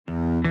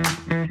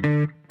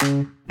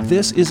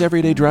This is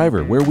Everyday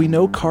Driver, where we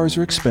know cars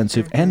are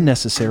expensive and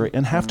necessary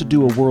and have to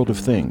do a world of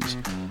things.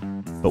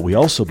 But we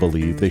also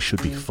believe they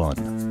should be fun.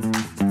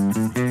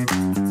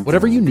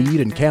 Whatever you need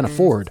and can't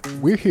afford,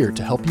 we're here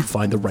to help you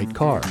find the right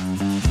car.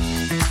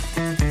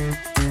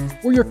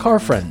 We're your car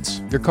friends,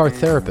 your car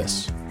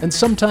therapists, and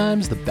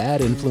sometimes the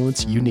bad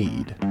influence you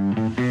need.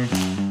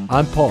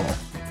 I'm Paul.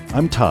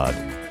 I'm Todd,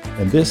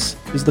 and this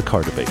is the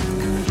Car Debate.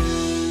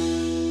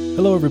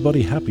 Hello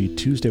everybody, happy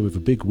Tuesday. We have a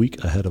big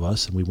week ahead of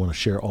us and we want to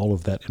share all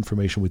of that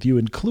information with you,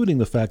 including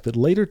the fact that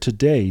later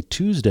today,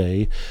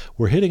 Tuesday,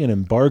 we're hitting an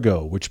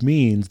embargo, which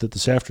means that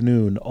this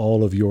afternoon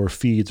all of your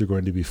feeds are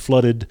going to be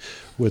flooded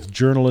with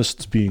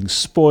journalists being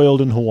spoiled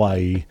in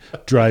Hawaii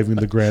driving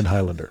the Grand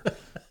Highlander.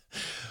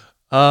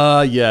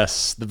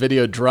 Yes, the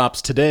video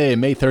drops today,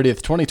 May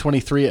 30th,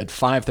 2023 at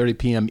 5:30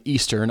 p.m.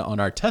 Eastern on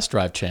our test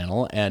drive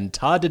channel, and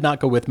Todd did not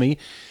go with me.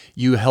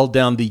 You held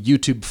down the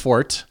YouTube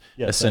fort.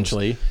 Yes,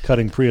 essentially.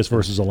 Cutting Prius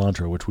versus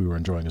Elantra, which we were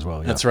enjoying as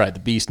well. Yeah. That's right.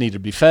 The beast needed to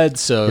be fed,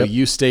 so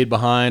You stayed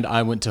behind.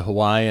 I went to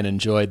Hawaii and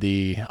enjoyed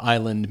the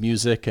island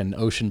music and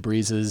ocean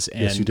breezes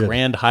and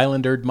Grand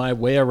Highlandered my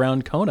way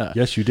around Kona.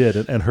 Yes, you did,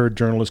 and heard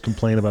journalists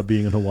complain about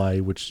being in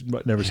Hawaii, which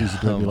never ceases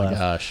to make me laugh. Oh my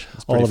gosh,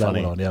 it's pretty funny. All of that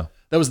went on, yeah.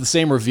 That was the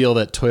same reveal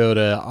that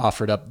Toyota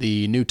offered up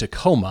the new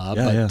Tacoma,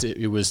 but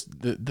it was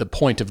the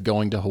point of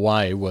going to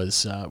Hawaii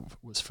was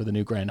for the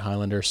new Grand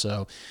Highlander.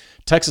 So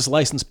Texas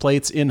license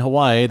plates in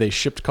Hawaii. They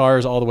shipped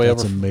cars all the way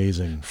over. That's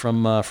amazing.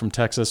 From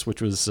Texas,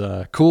 which was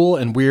cool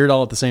and weird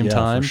all at the same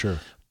time. For sure.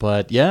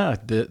 But yeah,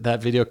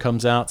 that video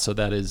comes out, so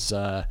that is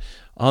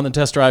on the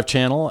test drive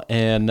channel,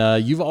 and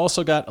you've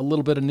also got a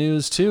little bit of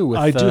news too.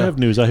 I do have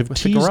news. I have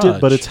teased it,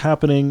 but it's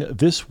happening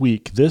this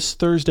week, this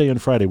Thursday and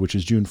Friday, which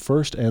is June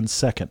 1st and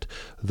 2nd.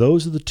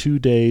 Those are the 2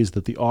 days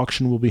that the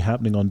auction will be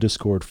happening on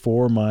Discord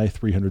for my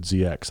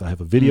 300ZX. I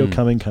have a video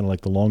coming, kind of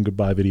like the long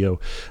goodbye video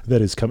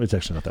that is coming. It's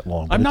actually not that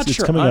long. But I'm not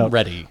sure I'm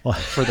ready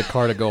for the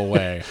car to go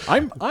away.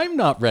 I'm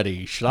not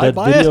ready. Should I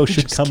buy it? That video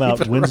should come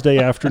out Wednesday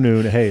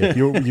afternoon. Hey, if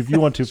you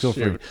want to, feel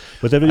free.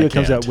 But that video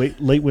comes out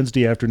late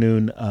Wednesday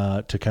afternoon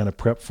to kind of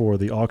prep for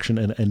the auction.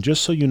 And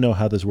just so you know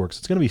how this works,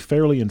 it's going to be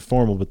fairly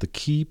informal, but the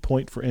key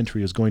point for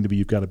entry is going to be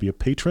you've got to be a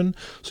patron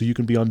so you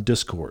can be on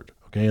Discord.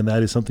 Okay, and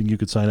that is something you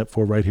could sign up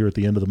for right here at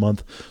the end of the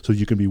month, so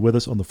you can be with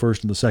us on the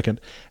 1st and the 2nd.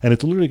 And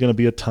it's literally going to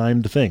be a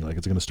timed thing. Like,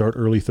 it's going to start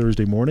early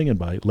Thursday morning, and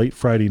by late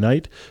Friday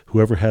night,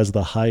 whoever has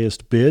the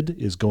highest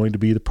bid is going to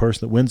be the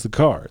person that wins the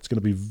car. It's going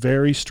to be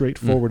very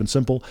straightforward and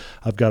simple.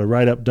 I've got a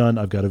write-up done.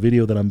 I've got a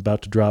video that I'm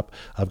about to drop.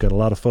 I've got a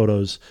lot of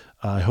photos.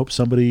 I hope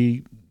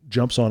somebody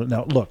jumps on it.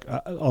 Now, look,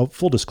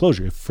 full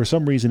disclosure, if for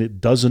some reason it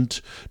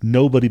doesn't,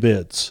 nobody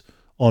bids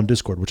on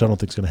Discord, which I don't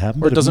think is going to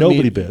happen. Or but if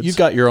nobody bids, you've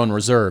got your own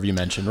reserve, you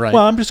mentioned, right?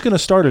 Well, I'm just going to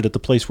start it at the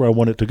place where I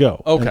want it to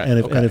go. Okay.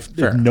 And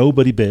if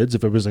nobody bids,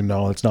 if everybody's like,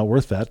 no, it's not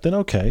worth that, then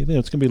okay,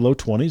 it's going to be low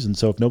 20s. And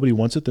so if nobody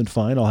wants it, then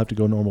fine, I'll have to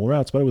go normal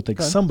routes. But I would think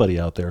somebody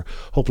out there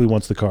hopefully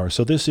wants the car.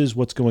 So this is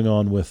what's going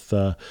on with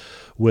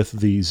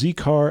the Z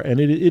car, and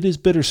it is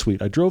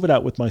bittersweet. I drove it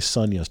out with my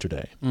son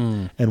yesterday,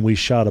 and we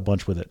shot a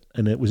bunch with it.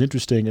 And it was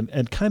interesting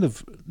and kind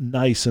of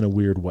nice in a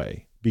weird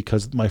way,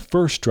 because my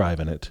first drive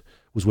in it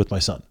was with my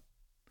son.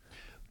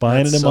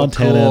 Buying it in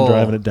Montana and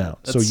driving it down.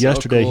 So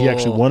yesterday he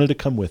actually wanted to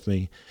come with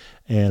me,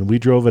 and we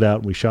drove it out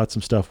and we shot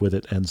some stuff with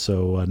it. And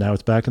so now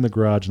it's back in the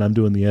garage and I'm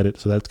doing the edit.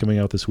 So that's coming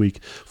out this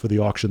week for the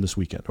auction this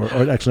weekend, or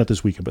actually not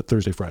this weekend, but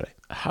Thursday, Friday.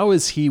 How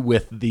is he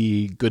with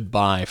the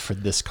goodbye for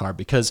this car?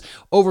 Because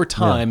over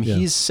time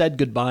he's said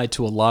goodbye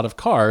to a lot of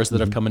cars that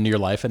have come into your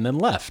life and then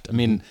left. I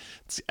mean,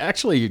 it's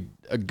actually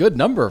a good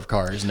number of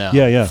cars now.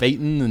 Yeah.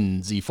 Phaeton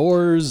and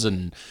Z4s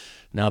and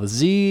now the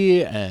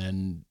Z,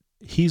 and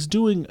here's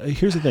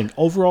the thing.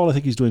 Overall, I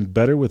think he's doing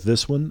better with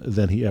this one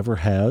than he ever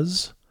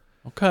has.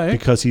 Okay.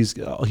 Because he's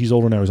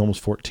older now. He's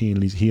almost 14,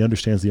 and he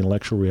understands the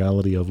intellectual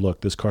reality of,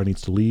 look, this car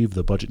needs to leave.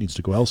 The budget needs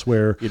to go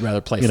elsewhere. You'd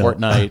rather play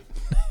Fortnite.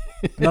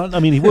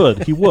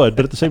 He would,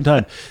 but at the same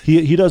time,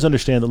 he does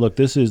understand that, look,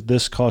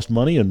 this costs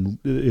money and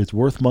it's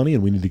worth money,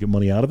 and we need to get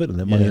money out of it, and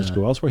that money has to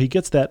go elsewhere. He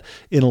gets that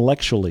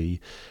intellectually.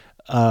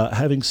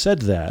 Having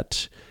said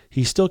that,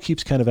 he still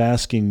keeps kind of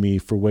asking me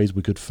for ways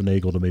we could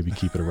finagle to maybe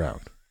keep it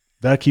around.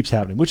 That keeps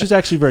happening, which is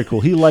actually very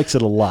cool. He likes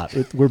it a lot.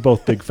 We're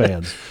both big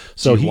fans.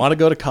 So do you want to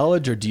go to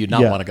college, or do you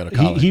not want to go to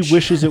college? He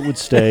wishes it would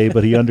stay,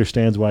 but he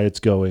understands why it's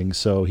going.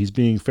 So he's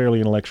being fairly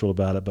intellectual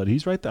about it. But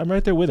he's right. I'm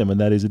right there with him,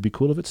 and that is, it'd be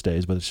cool if it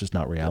stays, but it's just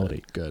not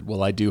reality. Good.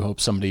 Well, I do hope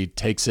somebody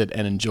takes it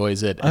and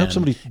enjoys it. I hope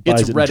somebody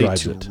buys it and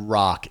drives it. It's ready to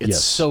rock.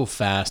 It's so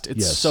fast.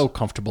 It's so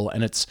comfortable,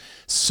 and it's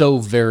so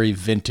very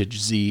vintage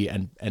Z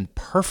and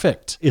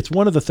perfect. It's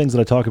one of the things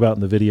that I talk about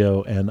in the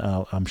video, and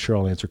I'm sure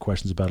I'll answer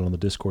questions about it on the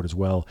Discord as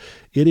well.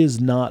 It is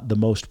not the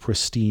most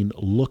pristine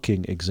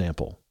looking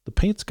example. The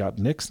paint's got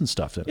nicks and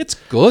stuff in it. It's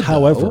good,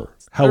 however,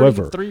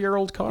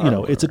 3-year-old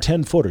car. It's a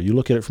 10-footer. You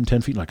look at it from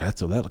 10 feet, like,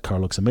 that car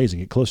looks amazing.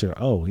 Get closer.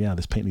 Oh, yeah,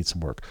 this paint needs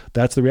some work.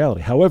 That's the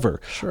reality.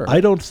 However,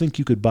 I don't think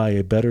you could buy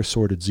a better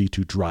sorted Z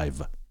to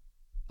drive.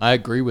 I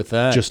agree with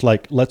that. Just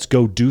like, let's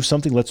go do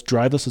something. Let's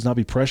drive this. Let's not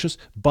be precious.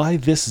 Buy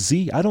this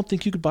Z. I don't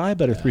think you could buy a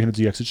better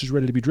 300ZX. It's just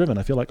ready to be driven.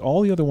 I feel like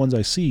all the other ones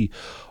I see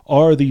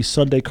are the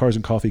Sunday cars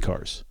and coffee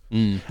cars.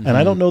 Mm-hmm. And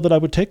I don't know that I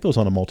would take those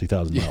on a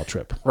multi-thousand-mile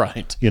trip.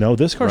 Right.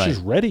 This car's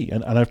just ready.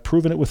 And I've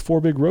proven it with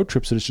 4 big road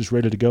trips that it's just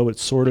ready to go.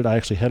 It's sorted. I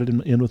actually had it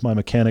in with my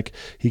mechanic.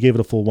 He gave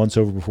it a full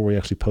once-over before we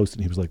actually posted.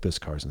 And he was like, this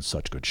car's in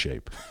such good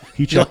shape.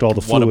 He checked all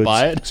the fluids. Want to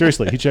buy it?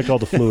 Seriously, he checked all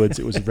the fluids.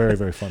 It was very,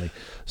 very funny.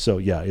 So,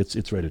 yeah,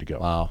 it's ready to go.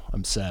 Wow,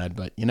 I'm sad.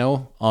 But,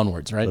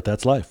 onwards, right? But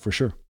that's life, for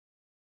sure.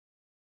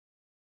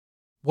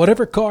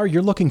 Whatever car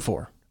you're looking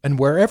for, and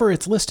wherever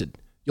it's listed,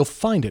 you'll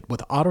find it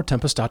with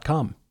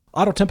Autotempest.com.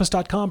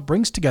 Autotempest.com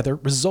brings together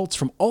results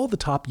from all the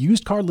top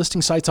used car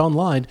listing sites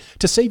online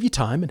to save you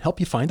time and help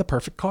you find the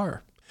perfect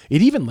car.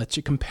 It even lets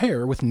you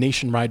compare with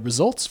nationwide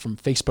results from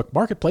Facebook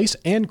Marketplace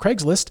and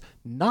Craigslist,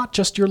 not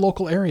just your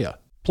local area.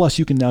 Plus,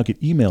 you can now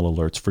get email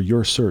alerts for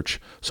your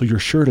search, so you're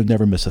sure to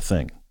never miss a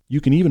thing.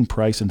 You can even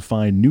price and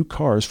find new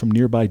cars from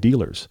nearby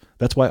dealers.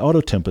 That's why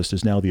Autotempest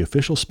is now the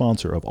official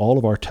sponsor of all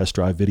of our test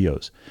drive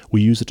videos.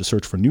 We use it to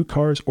search for new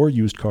cars or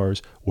used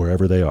cars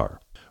wherever they are.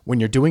 When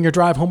you're doing your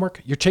drive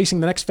homework, you're chasing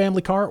the next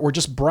family car, or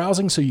just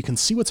browsing so you can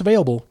see what's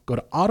available, go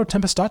to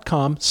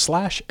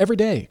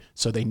Autotempest.com/everyday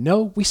so they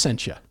know we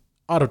sent you.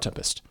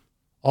 Autotempest.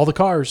 All the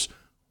cars,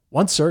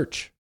 one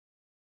search.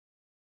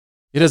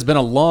 It has been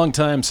a long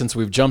time since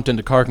we've jumped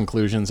into car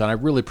conclusions, and I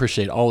really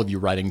appreciate all of you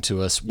writing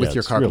to us with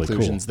your car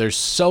conclusions. Cool. There's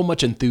so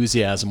much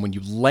enthusiasm when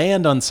you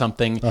land on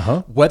something,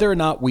 whether or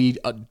not we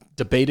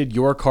debated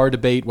your car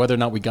debate, whether or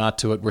not we got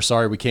to it. We're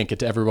sorry we can't get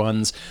to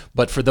everyone's,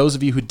 but for those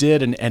of you who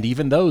did, and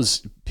even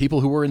those people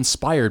who were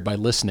inspired by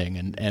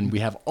listening, and we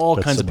have all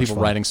kinds of people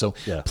writing, so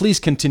please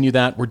continue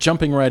that. We're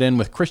jumping right in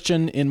with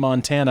Christian in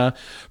Montana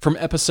from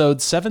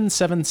episode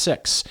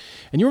 776.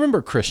 And you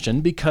remember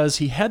Christian because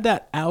he had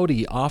that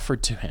Audi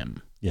offered to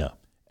him. Yeah.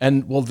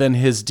 And, well, then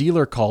his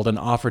dealer called and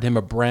offered him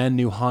a brand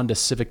new Honda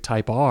Civic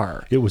Type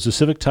R. It was the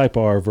Civic Type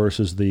R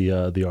versus the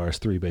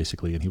RS3,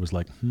 basically. And he was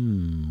like,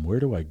 where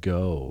do I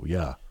go?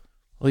 Yeah.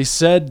 Well, he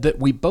said that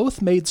we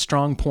both made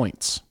strong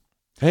points.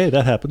 Hey,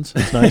 that happens.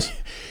 It's nice.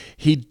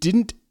 He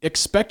didn't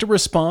expect a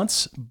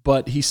response,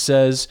 but he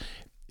says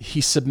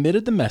he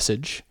submitted the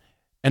message,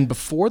 and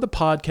before the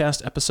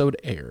podcast episode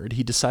aired,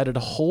 he decided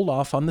to hold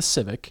off on the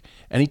Civic,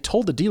 and he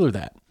told the dealer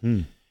that.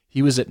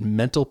 He was at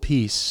mental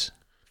peace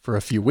for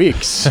a few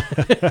weeks.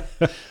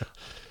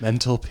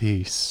 Mental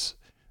peace.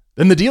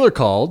 Then the dealer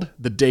called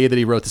the day that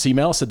he wrote this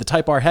email, said the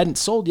Type R hadn't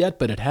sold yet,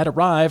 but it had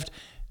arrived.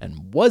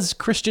 And was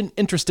Christian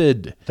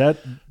interested? That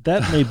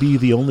may be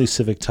the only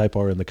Civic Type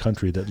R in the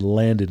country that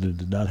landed and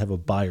did not have a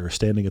buyer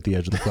standing at the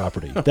edge of the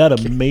property. That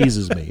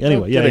amazes me.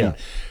 Anyway, yeah.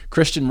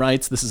 Christian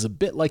writes, this is a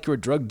bit like your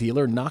drug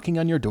dealer knocking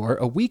on your door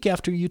a week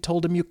after you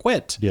told him you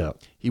quit. Yeah.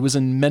 He was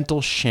in mental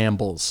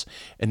shambles.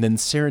 And then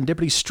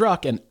serendipity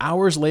struck, and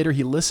hours later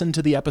he listened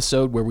to the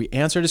episode where we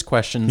answered his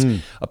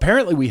questions.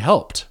 Apparently we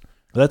helped.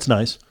 That's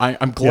nice.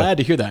 I'm glad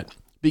to hear that.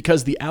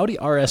 Because the Audi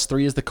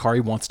RS3 is the car he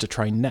wants to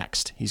try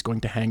next. He's going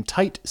to hang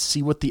tight,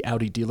 see what the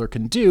Audi dealer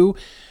can do,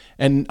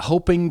 and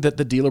hoping that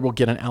the dealer will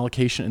get an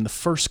allocation in the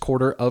first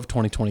quarter of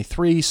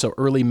 2023. So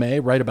early May,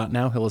 right about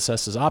now, he'll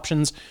assess his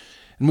options.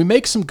 And we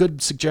make some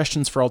good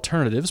suggestions for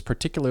alternatives,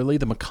 particularly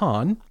the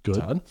Macan.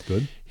 Good.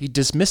 He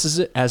dismisses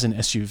it as an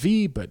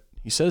SUV, but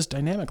he says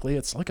dynamically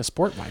it's like a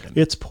sport wagon.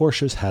 It's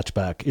Porsche's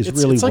hatchback is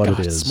really it's like what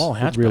a it is. Small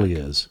hatchback. It really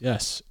is.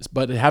 Yes.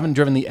 But having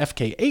driven the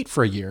FK8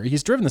 for a year,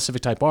 he's driven the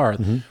Civic Type R.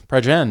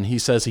 Prajen, he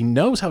says he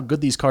knows how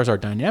good these cars are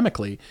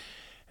dynamically.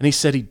 And he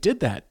said he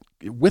did that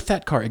with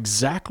that car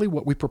exactly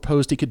what we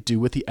proposed he could do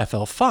with the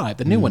FL5,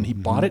 the new one. He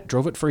bought it,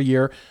 drove it for a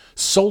year,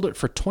 sold it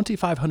for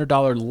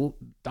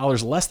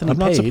 $2,500 less than he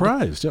paid. I'm not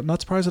surprised. I'm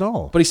not surprised at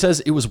all. But he says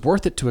it was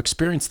worth it to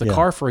experience the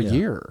car for a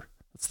year.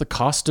 It's the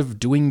cost of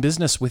doing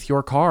business with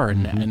your car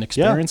and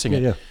experiencing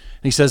it. Yeah.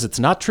 And he says it's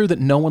not true that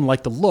no one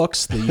liked the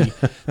looks. The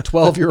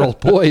 12-year-old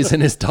boys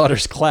in his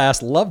daughter's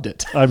class loved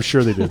it. I'm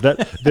sure they did.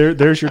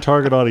 There's your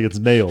target audience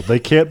nailed. They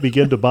can't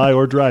begin to buy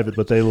or drive it,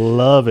 but they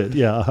love it.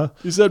 Yeah.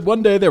 He said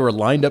one day they were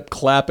lined up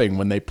clapping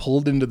when they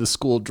pulled into the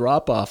school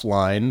drop-off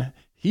line.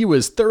 He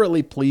was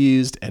thoroughly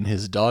pleased, and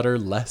his daughter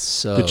less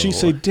so. Did she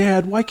say,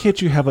 Dad, why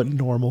can't you have a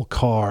normal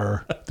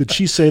car? Did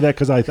she say that?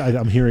 Because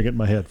I'm hearing it in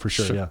my head for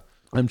sure. Yeah.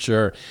 I'm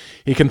sure.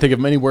 He can think of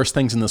many worse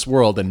things in this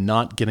world than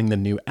not getting the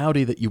new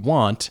Audi that you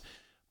want.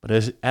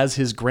 But as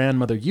his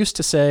grandmother used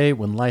to say,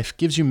 when life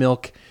gives you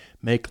milk,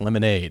 make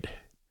lemonade.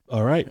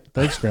 All right.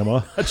 Thanks,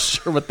 Grandma. Not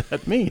sure what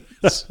that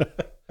means.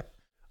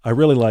 I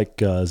really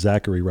like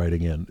Zachary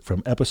writing in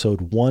from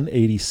episode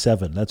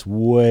 187. That's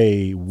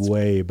way,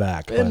 way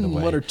back, by the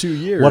way. 1 or 2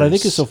 years. What I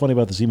think is so funny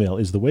about this email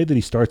is the way that he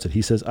starts it.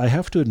 He says, I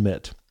have to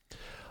admit,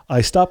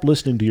 I stopped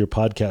listening to your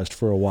podcast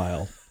for a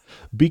while.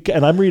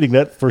 And I'm reading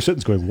that first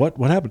sentence going, what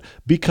happened?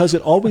 Because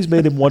it always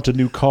made him want a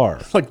new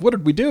car. Like, what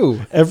did we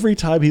do? Every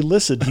time he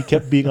listened, he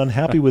kept being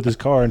unhappy with his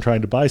car and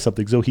trying to buy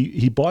something. So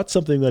he bought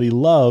something that he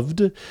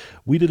loved.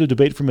 We did a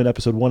debate from in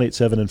episode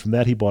 187, and from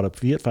that he bought a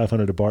Fiat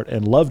 500 to Bart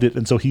and loved it.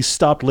 And so he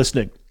stopped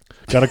listening.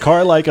 Got a car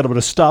I like, and I'm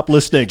going to stop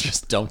listening.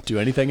 Just don't do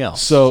anything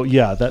else. So,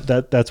 yeah,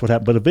 that's what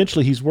happened. But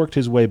eventually he's worked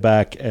his way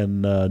back,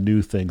 and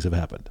new things have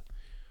happened.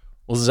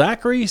 Well,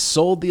 Zachary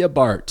sold the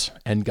Abarth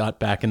and got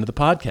back into the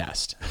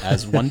podcast,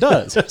 as one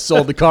does.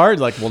 Sold the car,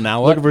 like, well,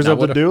 now what? Looking for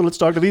something to do? Let's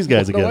talk to these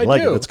guys again.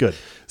 Like it. That's good.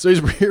 So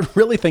he's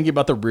really thinking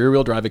about the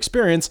rear-wheel drive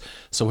experience,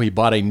 so he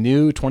bought a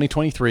new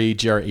 2023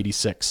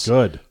 GR86.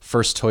 Good.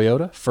 First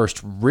Toyota,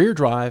 first rear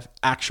drive,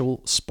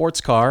 actual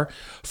sports car,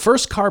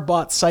 first car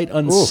bought sight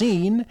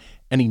unseen,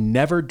 and he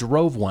never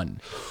drove one.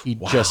 He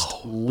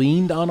just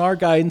leaned on our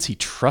guidance. He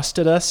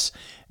trusted us.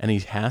 And he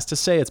has to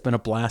say it's been a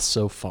blast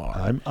so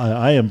far.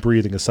 I am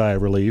breathing a sigh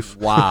of relief.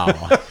 Wow.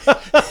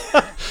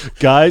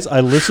 Guys,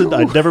 I listened.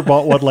 I never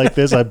bought one like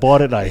this. I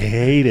bought it and I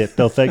hate it.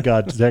 No, thank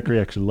God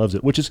Zachary actually loves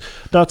it, which is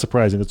not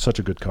surprising. It's such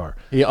a good car.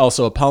 He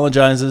also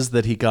apologizes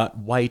that he got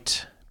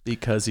white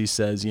because he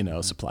says,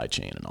 supply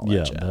chain and all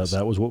that jazz.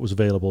 That was what was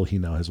available. He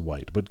now has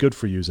white. But good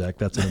for you, Zach.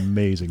 That's an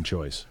amazing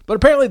choice. But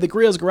apparently the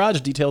Griot's Garage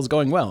detail is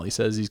going well. He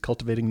says he's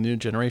cultivating a new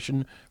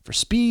generation for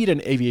speed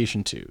and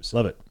aviation twos.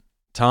 Love it.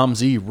 Tom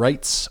Z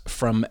writes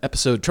from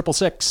episode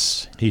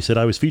 666. He said,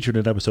 I was featured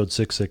in episode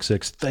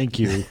 666. Thank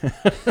you.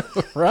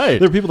 Right.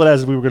 There are people that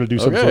asked if we were going to do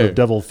some sort of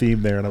devil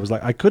theme there, and I was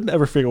like, I couldn't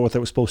ever figure out what that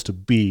was supposed to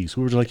be. So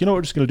we were just like,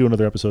 we're just going to do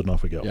another episode, and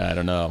off we go. Yeah, I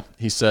don't know.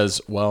 He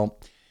says,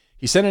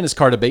 he sent in his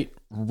car debate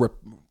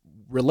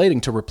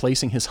relating to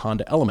replacing his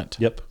Honda Element.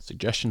 Yep.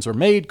 Suggestions were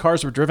made,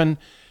 cars were driven.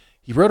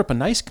 He wrote up a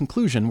nice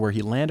conclusion where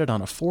he landed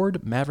on a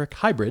Ford Maverick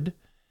Hybrid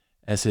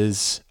as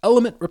his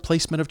Element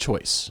replacement of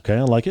choice. Okay,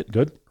 I like it.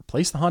 Good.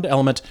 Replace the Honda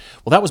Element.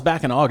 Well, that was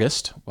back in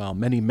August. While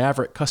many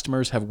Maverick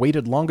customers have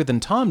waited longer than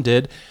Tom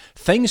did,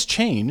 things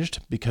changed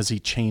because he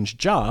changed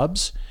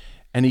jobs,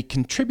 and he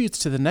contributes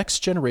to the next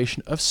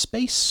generation of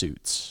space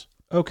suits.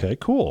 Okay,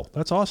 cool.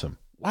 That's awesome.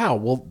 Wow,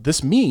 well,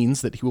 this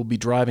means that he will be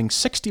driving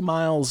 60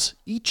 miles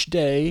each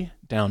day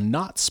down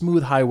not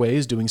smooth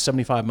highways doing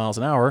 75 miles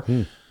an hour.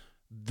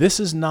 This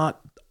is not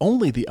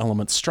only the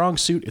Element's strong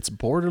suit, it's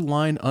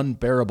borderline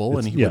unbearable,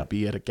 and he would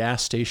be at a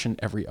gas station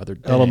every other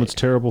day. Element's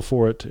terrible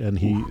for it,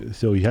 and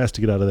so he has to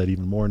get out of that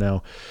even more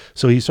now.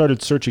 So he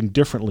started searching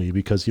differently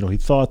because he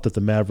thought that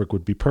the Maverick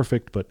would be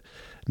perfect, but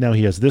now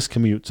he has this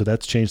commute, so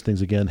that's changed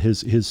things again.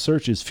 His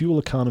search is fuel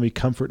economy,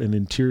 comfort, and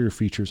interior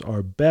features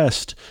are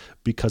best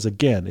because,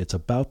 again, it's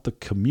about the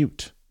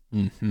commute.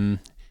 Mm-hmm.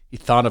 He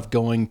thought of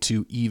going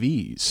to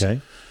EVs.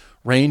 Okay.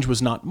 Range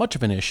was not much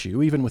of an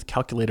issue, even with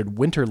calculated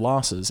winter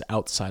losses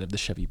outside of the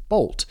Chevy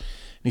Bolt.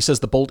 And he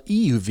says the Bolt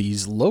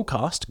EUV's low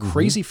cost,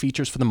 crazy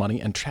features for the money,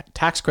 and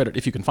tax credit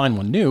if you can find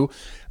one new,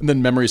 and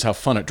then memories how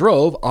fun it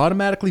drove,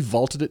 automatically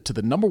vaulted it to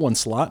the #1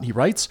 slot. And he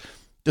writes,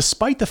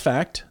 despite the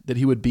fact that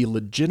he would be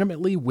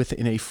legitimately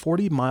within a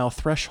 40-mile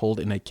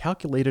threshold in a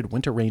calculated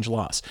winter range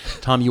loss.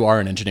 Tom, you are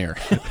an engineer.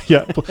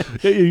 Yeah,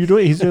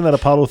 he's doing that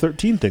Apollo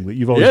 13 thing that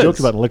you've always joked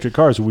about in electric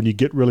cars. When you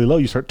get really low,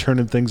 you start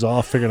turning things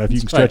off, figuring out if you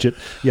can stretch it.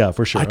 Yeah,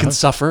 for sure. I can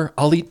suffer.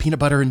 I'll eat peanut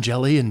butter and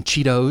jelly and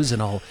Cheetos, and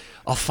I'll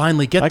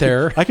finally get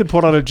there. I can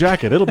put on a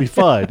jacket. It'll be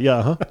fine.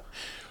 Yeah.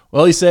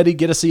 Well, he said he'd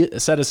get a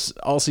set of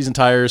all-season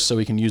tires so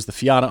he can use the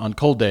Fiata on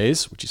cold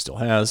days, which he still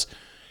has.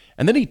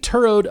 And then he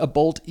turroed a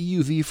Bolt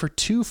EUV for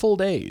 2 full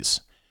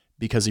days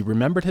because he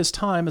remembered his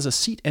time as a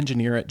seat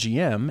engineer at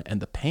GM and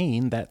the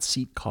pain that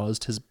seat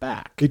caused his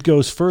back. It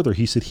goes further.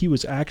 He said he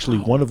was actually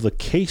one of the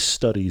case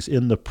studies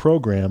in the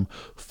program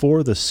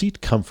for the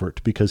seat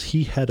comfort because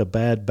he had a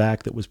bad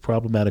back that was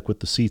problematic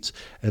with the seats.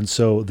 And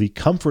so the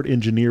comfort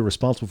engineer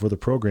responsible for the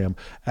program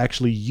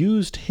actually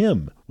used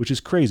him, which is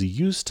crazy,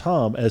 used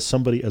Tom as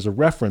a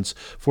reference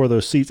for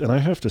those seats. And I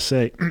have to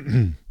say,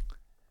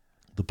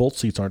 the Bolt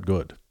seats aren't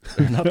good.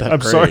 They're not that I'm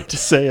great. sorry to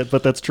say it,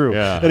 but that's true.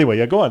 Yeah.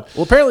 Anyway, go on.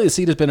 Well, apparently the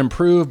seat has been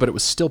improved, but it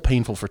was still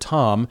painful for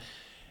Tom.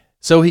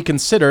 So he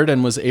considered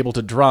and was able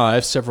to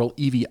drive several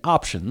EV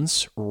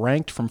options,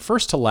 ranked from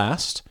first to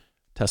last: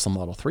 Tesla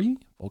Model 3,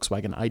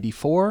 Volkswagen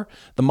ID4,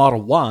 the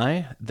Model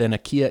Y, then a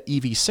Kia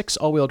EV6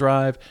 all-wheel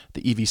drive,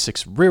 the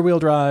EV6 rear-wheel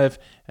drive,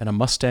 and a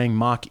Mustang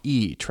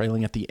Mach-E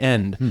trailing at the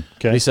end.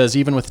 Okay. He says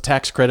even with the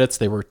tax credits,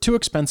 they were too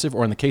expensive,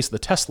 or in the case of the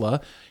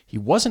Tesla, he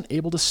wasn't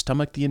able to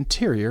stomach the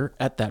interior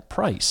at that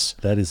price.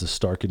 That is a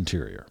stark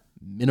interior.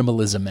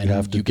 Minimalism,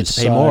 and you get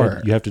to pay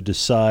more. You have to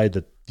decide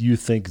that you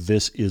think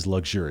this is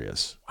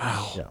luxurious.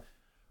 Wow. Yeah.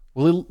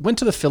 Well, he went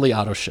to the Philly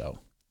Auto Show.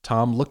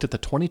 Tom looked at the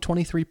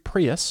 2023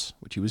 Prius,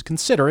 which he was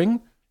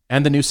considering,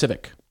 and the new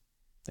Civic.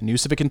 The new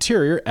Civic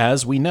interior,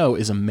 as we know,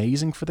 is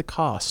amazing for the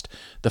cost.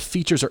 The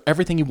features are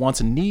everything he wants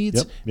and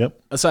needs,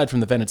 aside from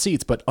the vented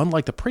seats. But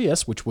unlike the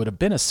Prius, which would have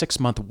been a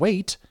 6-month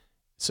wait,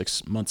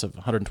 6 months of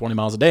 120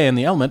 miles a day, and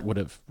the Element would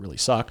have really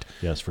sucked.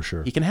 Yes, for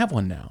sure. He can have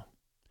one now.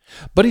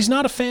 But he's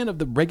not a fan of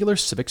the regular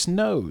Civic's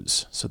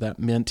nose. So that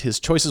meant his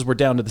choices were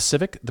down to the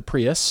Civic, the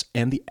Prius,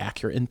 and the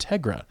Acura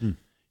Integra.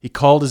 He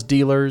called his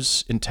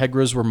dealers.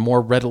 Integras were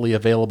more readily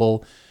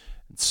available.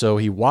 So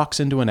he walks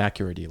into an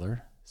Acura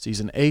dealer, sees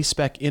an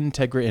A-Spec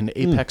Integra in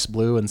Apex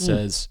Blue, and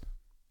says,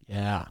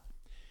 yeah.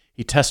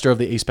 He test drove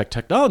the A-Spec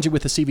technology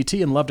with the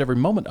CVT and loved every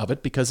moment of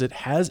it because it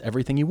has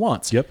everything he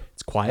wants. Yep.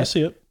 It's quiet. I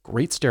see it.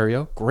 Great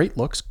stereo, great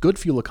looks, good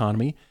fuel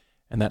economy,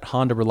 and that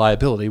Honda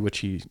reliability, which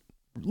he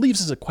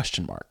leaves as a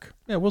question mark.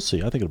 Yeah, we'll see.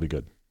 I think it'll be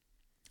good.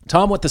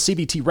 Tom went the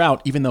CVT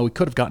route, even though he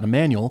could have gotten a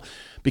manual,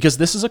 because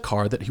this is a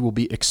car that he will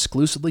be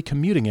exclusively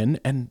commuting in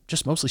and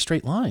just mostly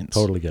straight lines.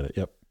 Totally get it.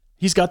 Yep.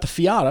 He's got the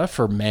Fiata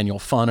for manual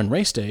fun and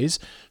race days,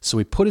 so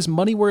he put his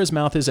money where his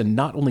mouth is and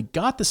not only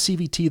got the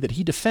CVT that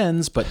he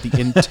defends, but the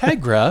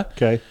Integra,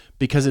 Okay.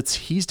 because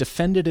he's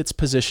defended its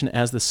position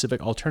as the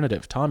Civic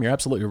alternative. Tom, you're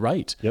absolutely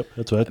right. Yep.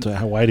 That's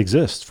why it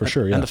exists, for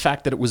sure. Yeah. And the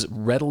fact that it was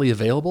readily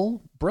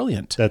available,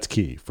 brilliant. That's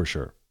key, for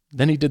sure.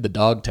 Then he did the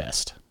dog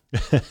test.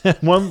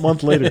 1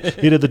 month later,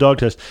 he did the dog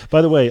test.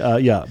 By the way,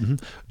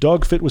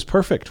 dog fit was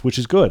perfect, which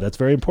is good. That's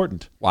very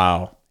important.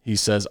 Wow. He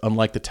says,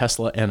 unlike the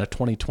Tesla and a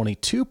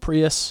 2022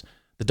 Prius,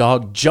 the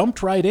dog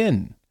jumped right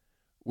in,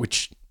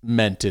 which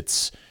meant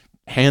it's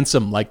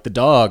handsome like the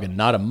dog and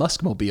not a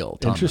muskmobile.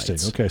 Tom Interesting.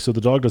 writes. Okay, so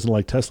the dog doesn't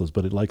like Teslas,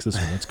 but it likes this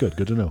one. That's good.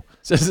 Good to know.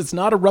 Says it's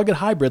not a rugged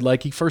hybrid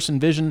like he first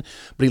envisioned,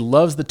 but he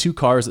loves the two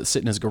cars that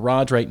sit in his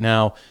garage right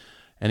now.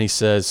 And he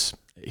says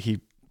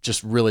he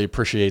just really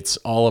appreciates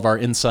all of our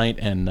insight.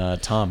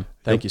 And Tom,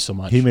 thank you so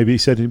much. He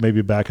said he may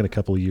be back in a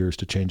couple of years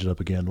to change it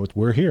up again.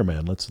 We're here,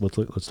 man. Let's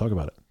talk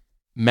about it.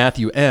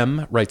 Matthew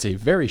M. writes a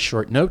very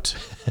short note.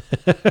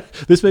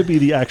 This may be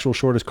the actual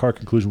shortest car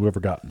conclusion we've ever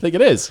gotten. I think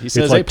it is. He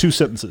says, it's like 2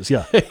 sentences.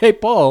 Yeah. Hey,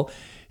 Paul,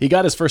 he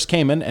got his first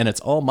Cayman, and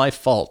it's all my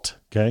fault.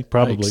 Okay,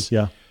 probably. Thanks.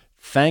 Yeah.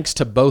 Thanks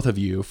to both of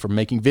you for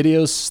making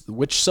videos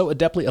which so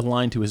adeptly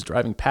align to his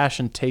driving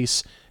passion,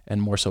 tastes,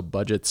 and more so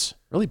budgets.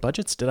 Really,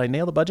 budgets? Did I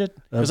nail the budget?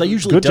 Because I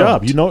usually Good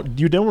don't. job.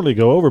 You don't really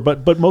go over,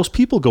 but most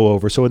people go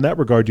over. So in that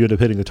regard, you end up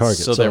hitting the target.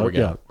 So there we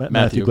go. Yeah,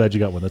 Matthew, glad you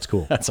got one. That's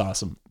cool. That's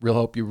awesome.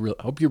 Hope you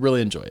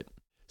really enjoy it.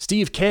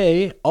 Steve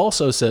K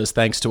also says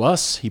thanks to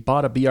us, he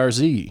bought a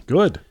BRZ.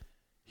 Good.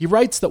 He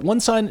writes that one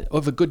sign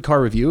of a good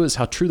car review is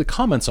how true the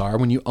comments are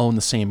when you own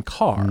the same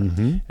car.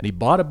 Mm-hmm. And he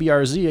bought a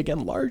BRZ,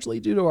 again, largely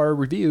due to our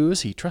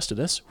reviews. He trusted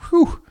us.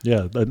 Whew.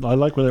 Yeah, I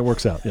like when that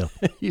works out. Yeah.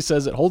 He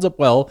says it holds up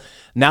well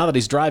now that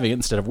he's driving it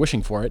instead of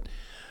wishing for it.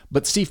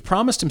 But Steve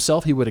promised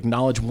himself he would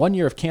acknowledge 1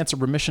 year of cancer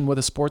remission with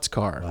a sports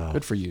car. Wow.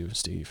 Good for you,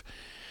 Steve.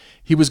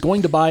 He was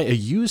going to buy a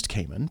used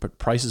Cayman, but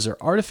prices are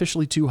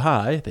artificially too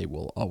high. They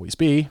will always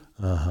be.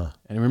 And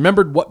he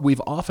remembered what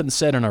we've often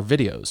said in our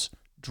videos.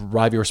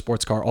 Drive your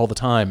sports car all the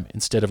time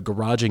instead of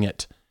garaging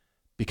it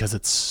because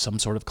it's some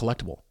sort of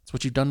collectible. It's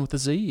what you've done with the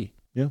Z.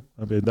 Yeah,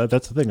 I mean,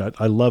 that's the thing.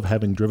 I love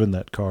having driven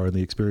that car and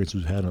the experience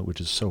we've had on it, which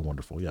is so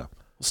wonderful. Yeah.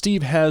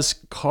 Steve has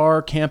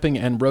car, camping,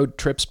 and road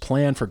trips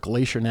planned for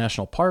Glacier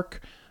National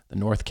Park, the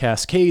North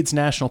Cascades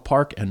National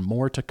Park, and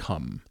more to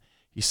come.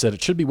 He said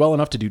it should be well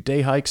enough to do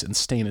day hikes and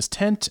stay in his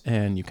tent,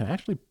 and you can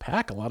actually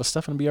pack a lot of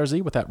stuff in a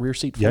BRZ with that rear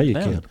seat. Yeah, you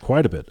can.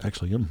 Quite a bit,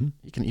 actually. Mm-hmm.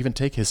 You can even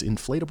take his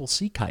inflatable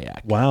sea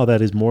kayak. Wow,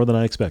 that is more than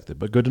I expected,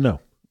 but good to know.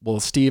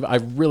 Well, Steve, I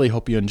really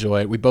hope you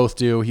enjoy it. We both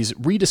do. He's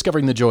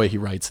rediscovering the joy, he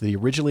writes, that he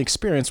originally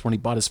experienced when he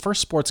bought his first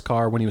sports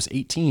car when he was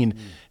 18,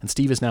 and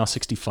Steve is now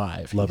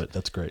 65. Love it.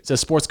 That's great. He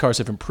says sports cars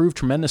have improved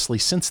tremendously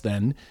since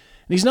then.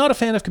 And he's not a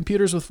fan of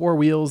computers with 4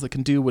 wheels that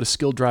can do what a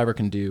skilled driver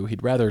can do.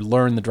 He'd rather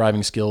learn the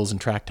driving skills and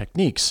track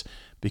techniques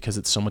because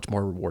it's so much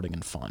more rewarding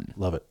and fun.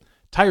 Love it.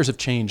 Tires have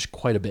changed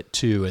quite a bit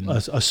too. And a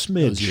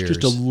smidge,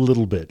 just a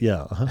little bit.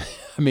 Yeah. Uh-huh.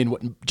 I mean,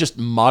 what just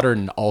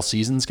modern all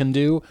seasons can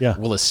do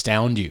will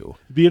astound you.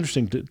 It'd be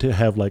interesting to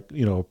have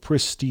a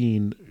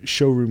pristine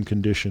showroom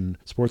condition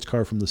sports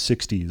car from the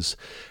 60s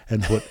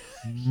and put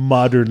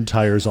modern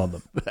tires on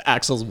them. The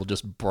axles will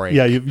just break.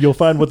 Yeah, you'll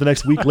find what the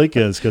next weak link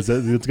is because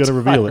it's going to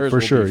reveal it for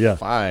sure. Yeah.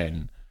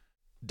 Fine.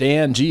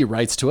 Dan G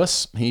writes to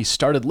us. He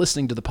started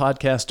listening to the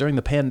podcast during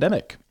the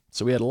pandemic,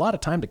 so we had a lot of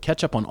time to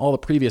catch up on all the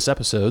previous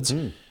episodes.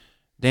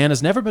 Dan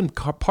has never been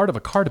part of a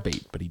car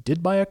debate, but he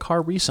did buy a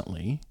car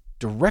recently,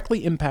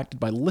 directly impacted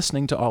by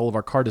listening to all of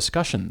our car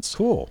discussions.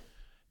 Cool.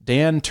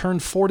 Dan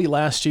turned 40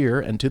 last year,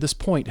 and to this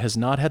point has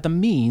not had the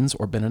means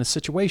or been in a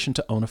situation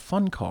to own a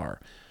fun car.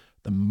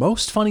 The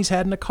most fun he's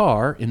had in a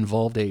car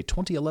involved a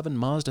 2011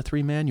 Mazda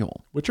 3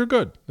 manual. Which are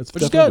good. That's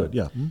which is good.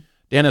 Yeah. Mm-hmm.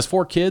 Dan has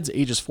 4 kids,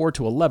 ages 4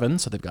 to 11,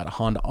 so they've got a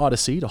Honda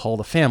Odyssey to haul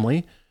the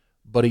family.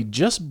 But he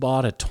just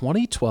bought a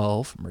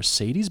 2012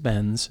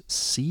 Mercedes-Benz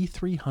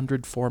C300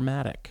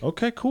 4MATIC.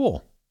 Okay,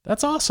 cool.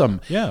 That's awesome.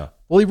 Yeah.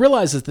 Well, he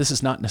realizes this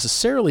is not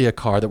necessarily a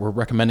car that we're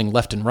recommending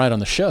left and right on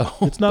the show.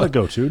 It's not a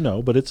go-to,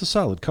 no, but it's a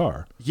solid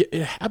car.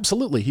 Yeah,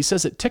 absolutely. He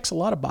says it ticks a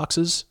lot of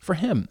boxes for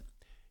him.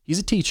 He's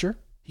a teacher.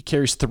 He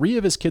carries 3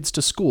 of his kids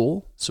to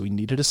school, so he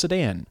needed a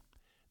sedan.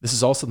 This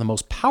is also the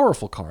most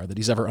powerful car that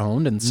he's ever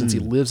owned, and since he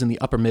lives in the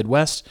upper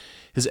Midwest,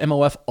 his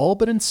MOF all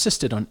but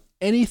insisted on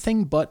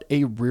anything but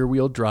a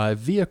rear-wheel drive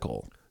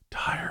vehicle.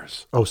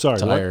 Tires. Oh, sorry.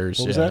 Tires,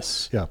 what was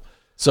yes. that? Yeah.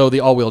 So the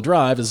all-wheel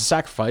drive is a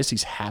sacrifice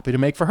he's happy to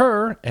make for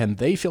her, and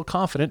they feel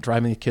confident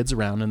driving the kids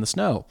around in the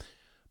snow.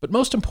 But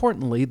most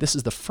importantly, this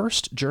is the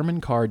first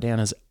German car Dan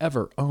has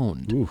ever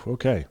owned. Ooh,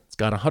 okay. It's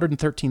got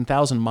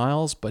 113,000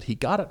 miles, but he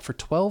got it for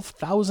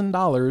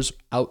 $12,000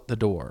 out the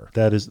door.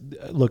 That is,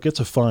 look,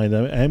 it's a fine.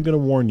 I am going to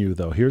warn you,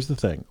 though. Here's the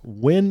thing.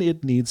 When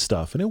it needs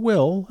stuff, and it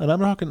will, and I'm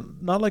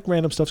not like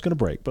random stuff's going to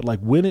break, but like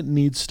when it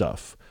needs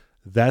stuff,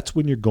 that's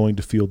when you're going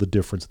to feel the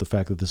difference of the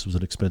fact that this was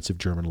an expensive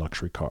German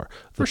luxury car.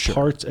 The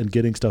parts and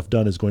getting stuff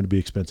done is going to be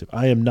expensive.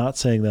 I am not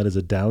saying that as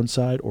a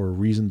downside or a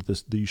reason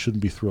that you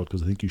shouldn't be thrilled,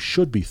 because I think you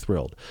should be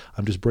thrilled.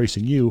 I'm just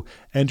bracing you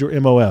and your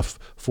MOF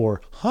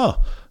for,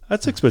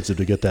 that's expensive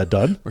to get that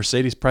done.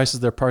 Mercedes prices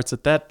their parts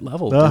at that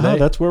level.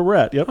 That's where we're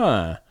at. Yep.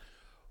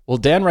 Well,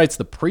 Dan writes,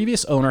 the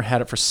previous owner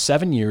had it for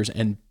 7 years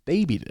and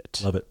babied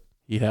it. Love it.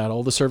 He had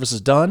all the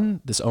services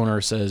done. This owner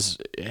says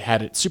it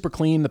had it super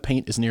clean. The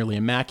paint is nearly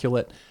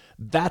immaculate.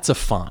 That's a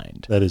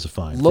find. That is a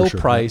find. Low for sure.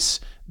 price.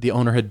 The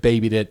owner had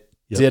babied it,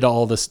 did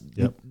all this.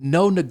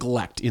 No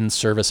neglect in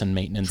service and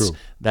maintenance. True.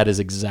 That is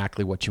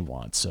exactly what you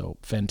want. So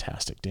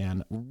fantastic,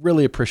 Dan.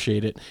 Really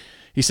appreciate it.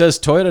 He says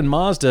Toyota and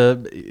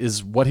Mazda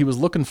is what he was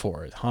looking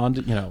for.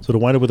 Honda, So to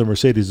wind up with a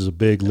Mercedes is a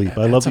big leap.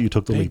 I love that you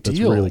took the leap. That's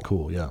really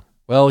cool. Yeah.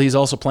 Well, he's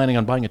also planning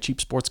on buying a cheap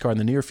sports car in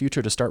the near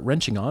future to start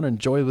wrenching on and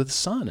enjoy with his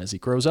son as he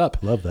grows up.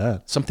 Love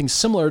that. Something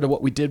similar to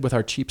what we did with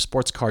our cheap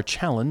sports car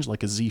challenge,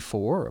 like a Z4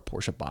 or a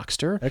Porsche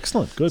Boxster.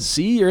 Excellent. Good.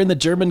 See, you're in the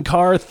German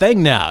car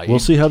thing now. We'll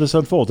see how this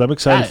unfolds. I'm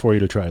excited for you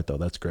to try it, though.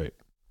 That's great.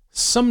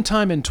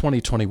 Sometime in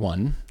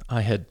 2021,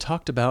 I had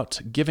talked about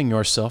giving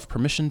yourself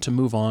permission to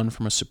move on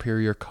from a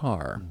superior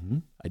car. Mm-hmm.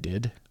 I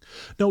did.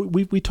 No,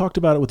 we talked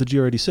about it with the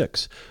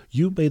GR86.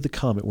 You made the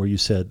comment where you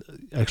said,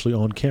 actually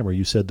on camera,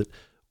 you said that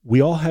we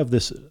all have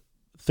this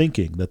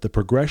thinking that the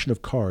progression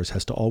of cars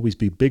has to always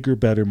be bigger,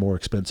 better, more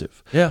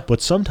expensive. Yeah.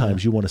 But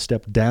sometimes you want to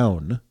step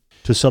down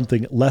to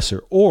something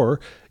lesser, or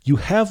you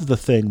have the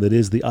thing that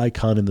is the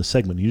icon in the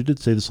segment. You did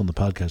say this on the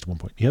podcast at one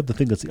point. You have the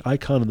thing that's the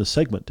icon in the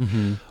segment,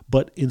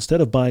 but instead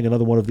of buying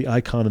another one of the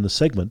icon in the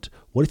segment,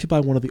 what if you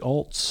buy one of the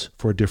alts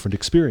for a different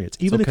experience?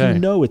 Even if you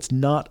know it's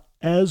not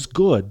as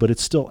good, but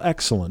it's still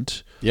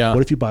excellent. Yeah.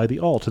 What if you buy the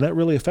alt? And that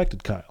really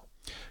affected Kyle.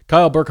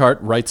 Kyle Burkhart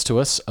writes to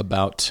us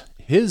about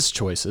his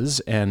choices,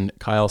 and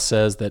Kyle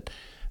says that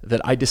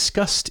I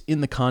discussed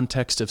in the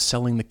context of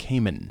selling the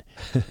Cayman.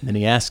 And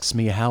he asks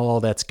me how all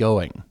that's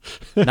going.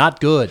 Not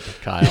good,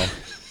 Kyle.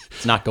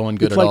 It's not going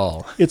good at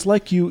all. It's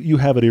like you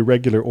have an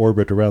irregular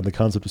orbit around the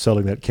concept of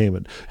selling that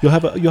Cayman. You'll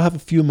have a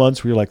few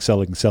months where you're like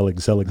selling, and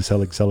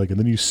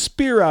then you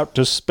spear out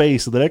to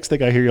space. And the next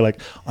thing I hear, you're like,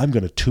 I'm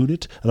going to tune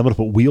it, and I'm going to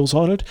put wheels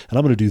on it, and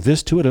I'm going to do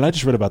this to it. And I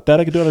just read about that.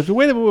 I can do it.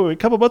 Wait a minute, a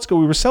couple months ago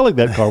we were selling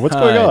that car. What's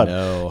going on?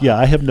 Know. Yeah,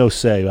 I have no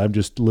say. I'm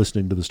just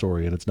listening to the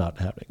story, and it's not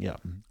happening. Yeah.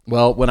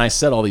 Well, when I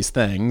said all these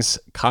things,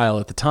 Kyle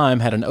at the time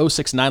had an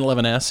 06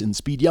 911S in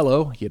speed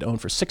yellow. He had owned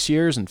for 6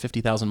 years and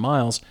 50,000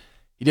 miles.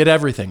 He did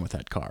everything with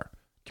that car.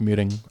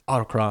 Commuting,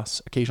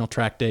 autocross, occasional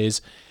track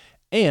days,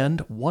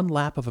 and one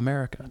lap of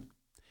America.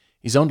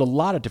 He's owned a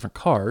lot of different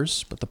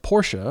cars, but the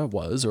Porsche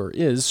was or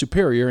is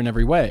superior in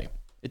every way.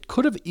 It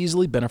could have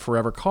easily been a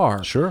forever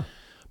car. Sure.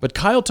 But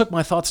Kyle took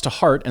my thoughts to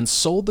heart and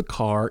sold the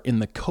car in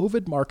the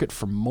COVID market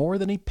for more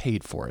than he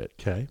paid for it.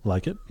 Okay,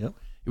 like it. Yep.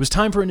 It was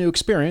time for a new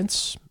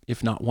experience,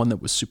 if not one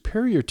that was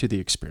superior to the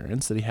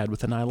experience that he had with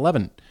the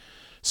 911.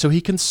 So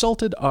he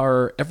consulted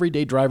our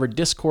Everyday Driver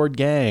Discord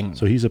gang.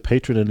 So he's a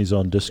patron and he's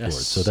on Discord.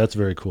 Yes. So that's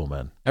very cool,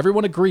 man.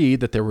 Everyone agreed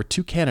that there were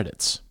two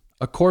candidates,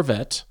 a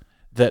Corvette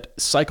that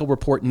Cycle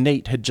Report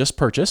Nate had just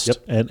purchased.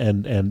 Yep,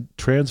 and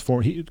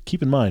transform.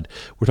 Keep in mind,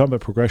 we're talking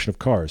about progression of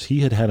cars. He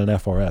had an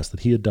FRS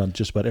that he had done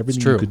just about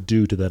everything you could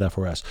do to that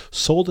FRS.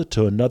 Sold it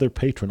to another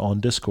patron on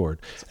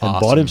Discord and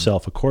bought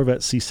himself a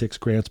Corvette C6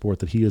 Grand Sport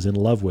that he is in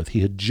love with.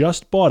 He had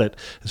just bought it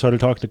and started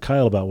talking to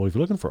Kyle about, well, if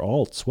you're looking for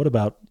alts, what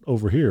about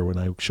over here when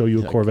I show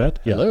you a Corvette?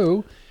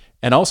 Hello.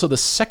 And also the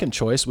second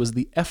choice was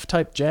the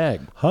F-Type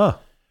Jag. Huh.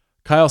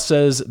 Kyle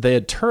says they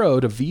had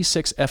Turo'd a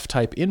V6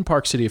 F-Type in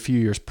Park City a few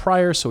years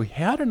prior, so he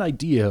had an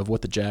idea of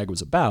what the Jag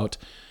was about,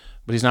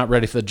 but he's not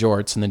ready for the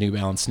jorts and the New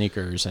Balance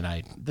sneakers,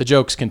 and the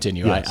jokes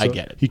continue. Yeah, I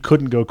get it. He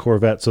couldn't go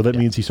Corvette, so that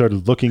means he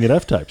started looking at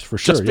F-Types for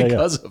sure. Just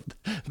because of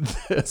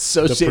the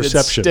associated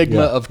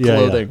stigma of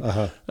clothing.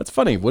 That's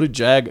funny. What do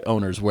Jag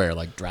owners wear?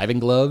 Like driving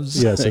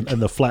gloves? Yes, and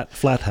the flat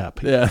hat.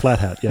 Yeah. Flat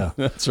hat, yeah.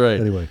 That's right.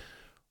 Anyway.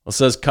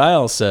 Well,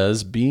 Kyle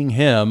says, being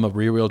him, a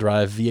rear-wheel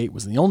drive V8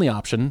 was the only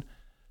option.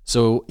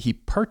 So he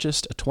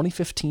purchased a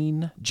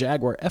 2015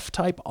 Jaguar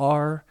F-Type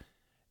R,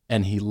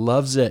 and he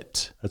loves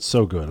it. That's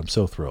so good. I'm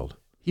so thrilled.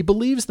 He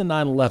believes the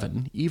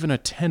 911, even a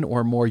 10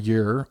 or more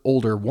year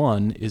older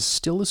one, is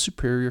still a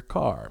superior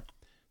car.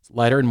 It's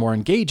lighter and more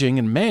engaging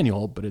and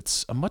manual, but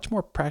it's a much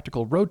more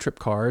practical road trip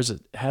car as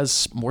it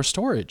has more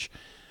storage.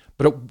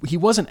 But he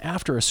wasn't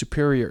after a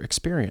superior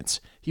experience.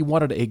 He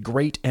wanted a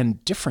great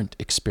and different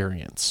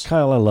experience.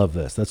 Kyle, I love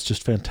this. That's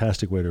just a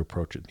fantastic way to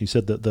approach it. He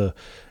said that the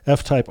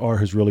F-Type R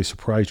has really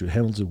surprised you. It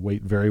handles the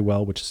weight very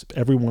well, which is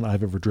everyone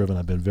I've ever driven.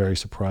 I've been very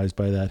surprised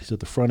by that. He said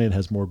the front end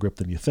has more grip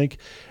than you think,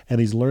 and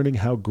he's learning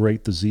how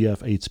great the ZF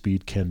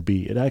 8-speed can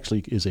be. It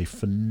actually is a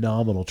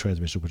phenomenal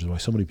transmission, which is why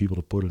so many people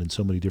have put it in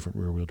so many different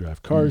rear-wheel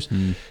drive cars.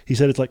 Mm-hmm. He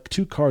said it's like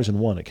two cars in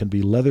one. It can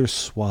be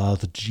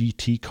leather-swathed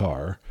GT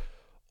car,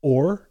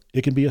 or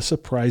it can be a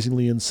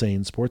surprisingly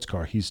insane sports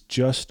car. He's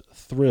just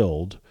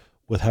thrilled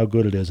with how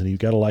good it is, and he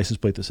got a license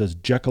plate that says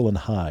Jekyll and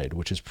Hyde,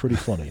 which is pretty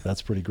funny.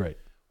 That's pretty great.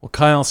 Well,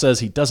 Kyle says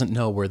he doesn't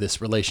know where this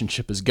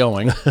relationship is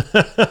going.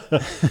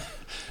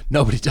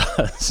 Nobody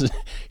does.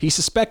 He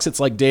suspects it's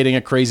like dating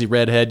a crazy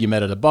redhead you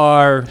met at a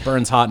bar,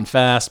 burns hot and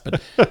fast,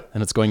 but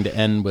then it's going to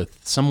end with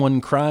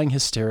someone crying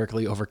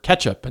hysterically over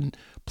ketchup and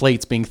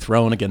plates being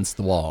thrown against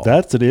the wall.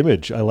 That's an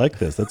image. I like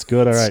this. That's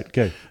good. All right.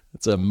 Okay.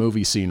 It's a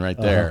movie scene right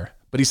there.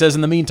 But he says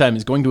in the meantime,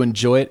 he's going to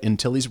enjoy it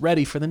until he's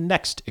ready for the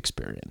next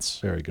experience.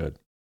 Very good.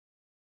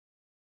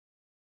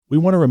 We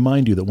want to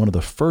remind you that one of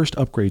the first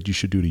upgrades you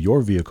should do to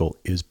your vehicle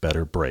is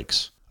better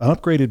brakes. An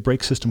upgraded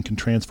brake system can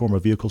transform a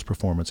vehicle's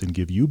performance and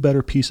give you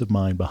better peace of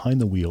mind behind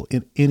the wheel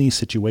in any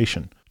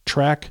situation.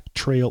 Track,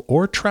 trail,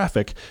 or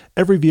traffic,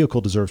 every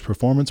vehicle deserves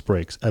performance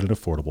brakes at an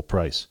affordable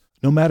price.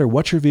 No matter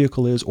what your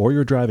vehicle is or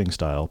your driving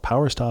style,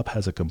 PowerStop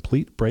has a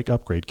complete brake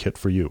upgrade kit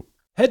for you.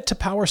 Head to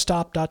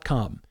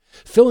powerstop.com.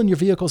 Fill in your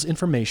vehicle's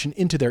information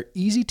into their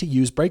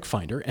easy-to-use brake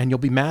finder, and you'll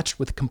be matched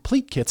with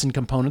complete kits and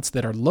components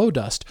that are low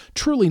dust,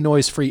 truly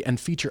noise-free, and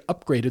feature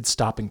upgraded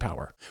stopping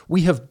power.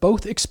 We have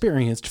both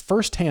experienced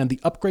firsthand the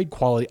upgrade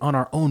quality on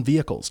our own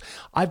vehicles.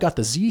 I've got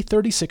the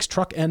Z36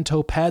 truck and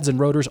tow pads and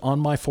rotors on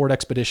my Ford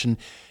Expedition,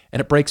 and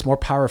it brakes more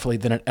powerfully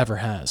than it ever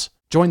has.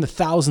 Join the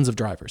thousands of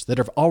drivers that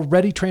have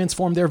already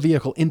transformed their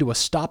vehicle into a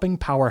stopping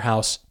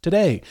powerhouse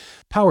today.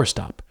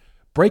 PowerStop.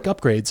 Brake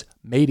upgrades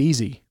made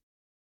easy.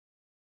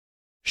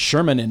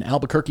 Sherman in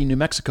Albuquerque, New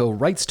Mexico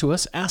writes to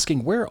us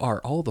asking, where are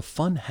all the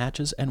fun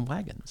hatches and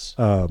wagons?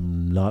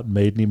 Not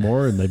made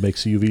anymore, and they make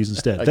CUVs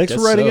instead. Thanks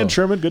for writing in,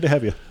 Sherman. Good to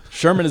have you.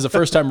 Sherman is a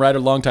first-time writer,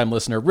 long-time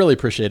listener. Really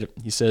appreciate it.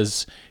 He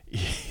says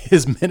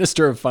his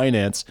Minister of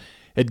Finance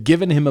had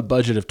given him a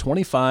budget of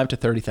 $25,000 to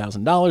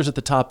 $30,000 at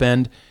the top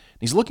end.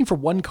 He's looking for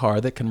one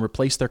car that can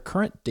replace their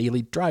current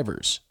daily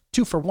drivers.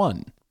 2 for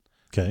 1.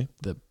 Okay.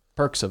 The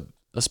perks of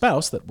a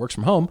spouse that works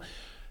from home,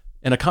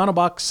 an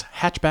Econobox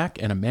hatchback,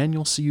 and a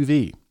manual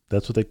CUV.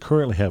 That's what they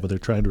currently have, but they're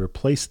trying to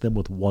replace them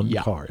with one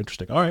car.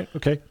 Interesting. All right.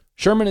 Okay.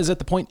 Sherman is at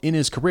the point in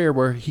his career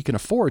where he can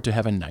afford to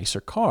have a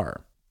nicer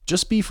car.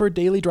 Just be for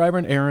daily driver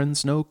and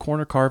errands, no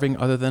corner carving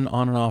other than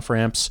on and off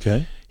ramps.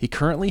 Okay. He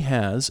currently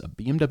has a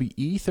BMW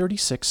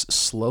E36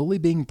 slowly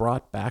being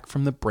brought back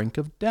from the brink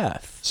of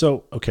death.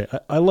 So, okay,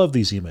 I love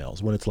these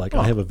emails when it's like,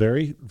 I have a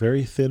very,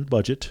 very thin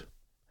budget.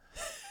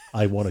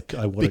 I want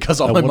to because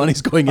all my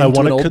money's going into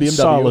an old BMW.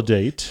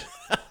 Consolidate.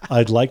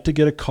 I'd like to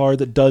get a car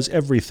that does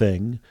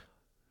everything.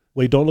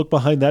 Wait, don't look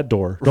behind that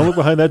door. Don't look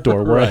behind that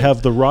door where I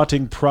have the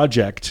rotting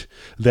project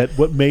that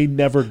may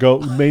never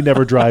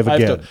drive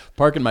again. I have to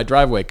park in my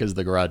driveway because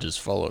the garage is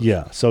full of.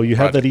 Yeah, so you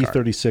have that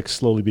E36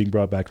 slowly being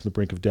brought back from the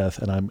brink of death,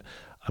 and I'm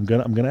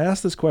gonna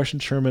ask this question,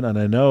 Sherman, and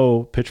I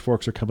know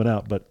pitchforks are coming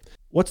out, but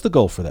what's the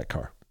goal for that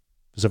car?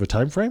 Does it have a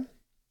time frame?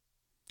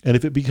 And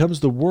if it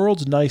becomes the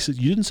world's nicest,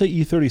 you didn't say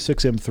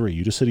E36 M3,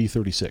 you just said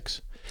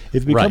E36.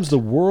 If it becomes the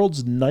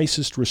world's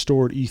nicest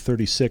restored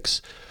E36,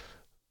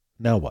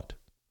 now what?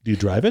 Do you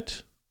drive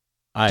it?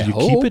 Do you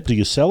keep it? Do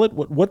you sell it?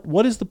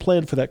 What is the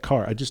plan for that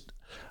car?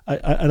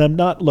 I'm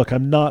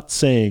not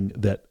saying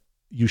that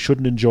you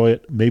shouldn't enjoy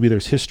it. Maybe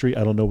there's history.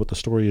 I don't know what the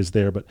story is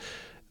there, but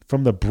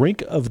from the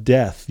brink of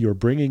death, you're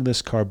bringing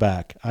this car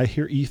back. I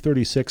hear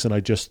E36 and I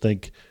just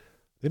think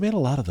they made a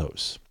lot of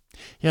those.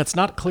 Yeah, it's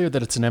not clear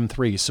that it's an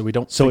M3, so we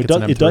don't think it's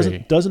an M3.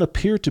 It doesn't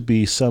appear to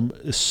be some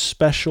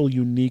special,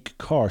 unique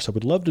car. So I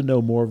would love to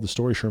know more of the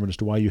story, Sherman, as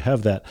to why you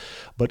have that.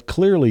 But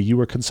clearly you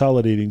were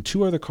consolidating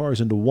 2 other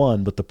cars into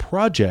one, but the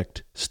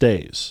project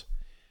stays.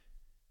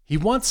 He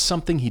wants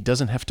something he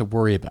doesn't have to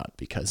worry about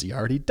because he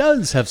already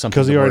does have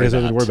something to worry about. Because he already has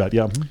something to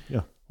worry about,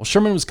 yeah. Well,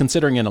 Sherman was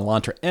considering an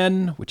Elantra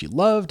N, which he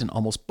loved and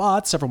almost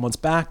bought several months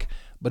back,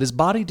 but his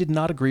body did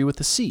not agree with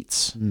the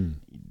seats.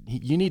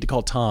 You need to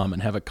call Tom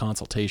and have a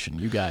consultation.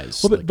 You guys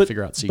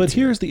figure out seats. But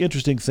here's the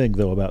interesting thing,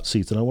 though, about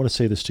seats, and I want to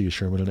say this to you,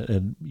 Sherman,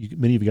 and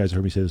many of you guys have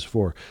heard me say this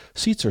before.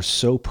 Seats are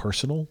so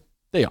personal.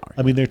 They are.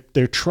 I mean,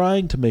 they're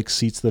trying to make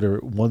seats that are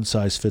one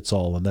size fits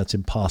all, and that's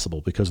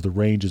impossible because the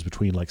range is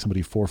between like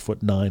somebody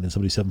 4'9" and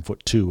somebody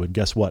 7'2", and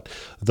guess what?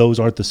 Those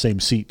aren't the same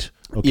seat.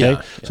 Okay,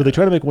 so they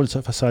try to make one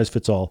size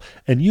fits all.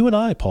 And you and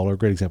I, Paul, are a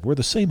great example. We're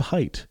the same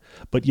height,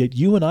 but yet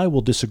you and I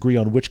will disagree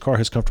on which car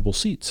has comfortable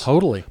seats.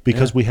 Totally.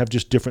 Because we have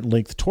just different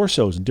length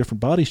torsos and different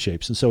body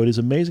shapes. And so it is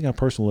amazing how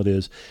personal it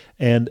is.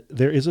 And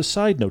there is a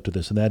side note to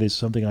this, and that is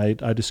something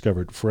I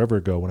discovered forever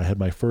ago when I had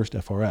my first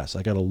FRS.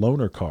 I got a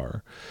loaner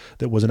car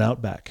that was an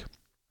Outback.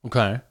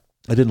 Okay.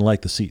 I didn't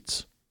like the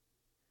seats.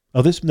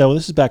 This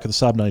is back at the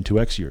Saab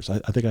 92X years. I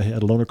think I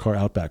had a loaner car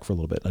Outback for a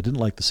little bit. I didn't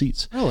like the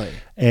seats. Really?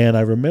 And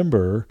I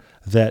remember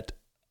that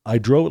I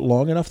drove it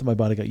long enough that my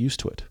body got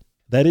used to it.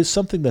 That is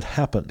something that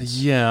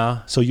happens.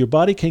 Yeah. So your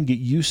body can get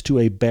used to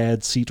a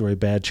bad seat or a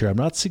bad chair. I'm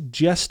not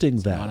suggesting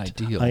that. Not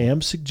ideal. I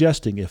am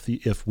suggesting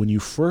if when you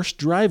first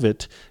drive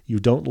it, you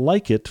don't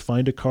like it,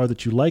 find a car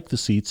that you like the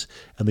seats,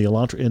 and the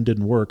Elantra N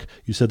didn't work.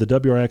 You said the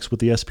WRX with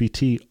the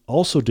SPT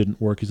also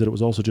didn't work. He said it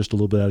was also just a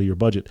little bit out of your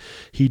budget.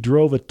 He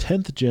drove a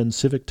 10th gen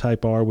Civic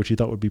Type R, which he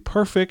thought would be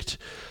perfect,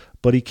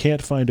 but he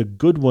can't find a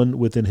good one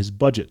within his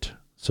budget.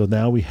 So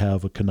now we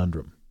have a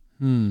conundrum.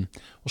 Well,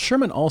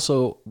 Sherman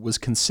also was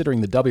considering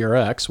the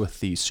WRX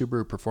with the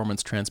Subaru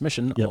Performance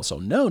Transmission, also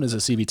known as a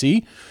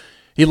CVT.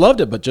 He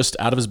loved it, but just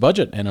out of his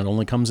budget, and it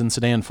only comes in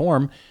sedan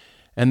form.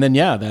 And then,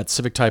 yeah, that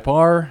Civic Type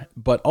R,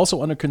 but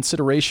also under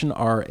consideration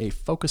are a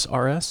Focus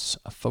RS,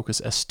 a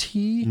Focus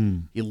ST.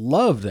 He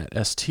loved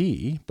that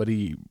ST, but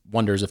he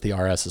wonders if the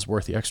RS is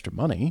worth the extra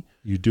money.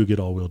 You do get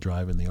all-wheel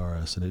drive in the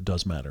RS, and it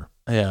does matter.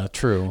 Yeah,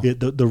 true.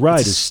 The ride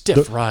it's is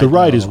stiff. The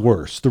ride is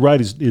worse. The ride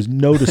is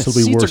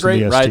noticeably seats worse are great,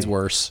 than the ST. ride's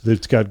worse.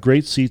 It's got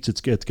great seats.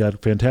 It's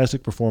got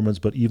fantastic performance,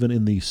 but even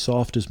in the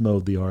softest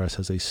mode, the RS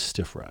has a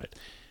stiff ride.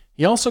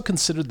 He also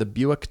considered the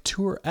Buick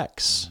Tour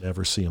X.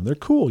 Never see them. They're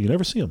cool. You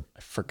never see them. I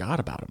forgot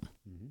about them.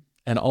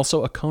 And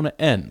also a Kona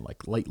N,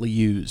 like lightly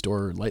used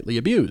or lightly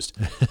abused.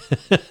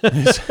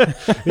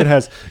 It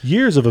has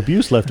years of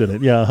abuse left in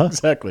it. Yeah,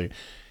 exactly.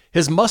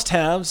 His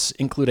must-haves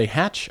include a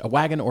hatch, a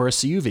wagon, or a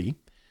CUV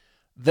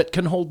that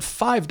can hold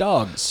 5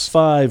 dogs.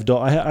 5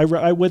 dogs. I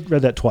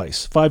read that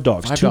twice. 5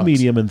 dogs. 2 dogs.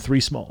 Medium and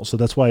 3 small. So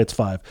that's why it's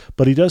 5.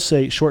 But he does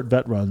say short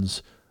vet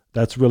runs.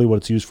 That's really what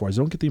it's used for. I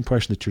don't get the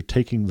impression that you're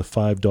taking the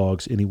 5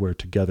 dogs anywhere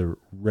together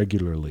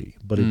regularly,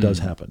 but it does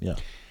happen, yeah.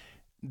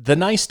 The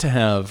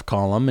nice-to-have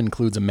column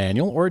includes a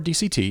manual or a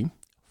DCT,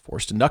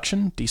 forced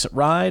induction, decent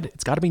ride.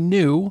 It's got to be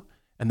new,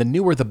 and the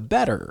newer the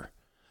better,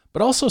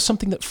 but also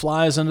something that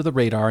flies under the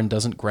radar and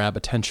doesn't grab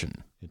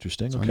attention.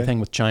 Interesting. So okay. anything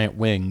with giant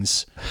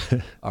wings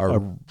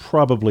are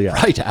probably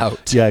out. right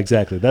out. Yeah,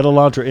 exactly. That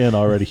Elantra N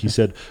already, he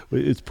said,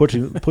 it's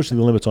pushing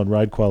the limits on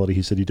ride quality.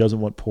 He said he doesn't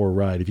want poor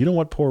ride. If you don't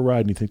want poor ride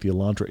and you think the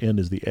Elantra N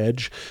is the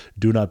edge,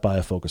 do not buy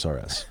a Focus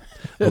RS.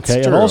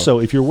 Okay, and also,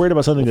 if you're worried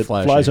about something that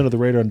flies under the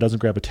radar and doesn't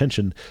grab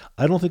attention,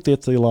 I don't think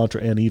that's the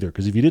Elantra N either,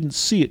 because if you didn't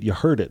see it, you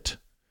heard it.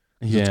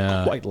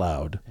 Yeah. It's quite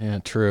loud. Yeah,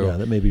 true. Yeah,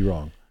 that may be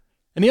wrong.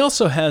 And he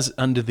also has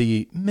under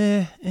the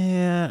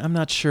I'm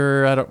not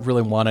sure, I don't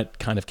really want it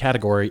kind of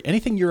category,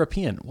 anything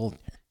European. Well,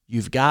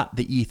 you've got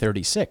the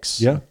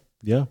E36. Yeah,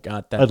 yeah.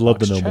 Got that. I'd love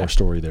to know checked. more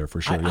story there for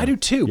sure. I do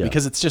too,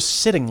 because it's just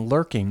sitting,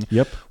 lurking.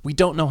 Yep. We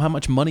don't know how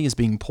much money is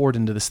being poured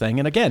into this thing.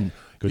 And again,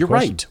 you're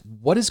right.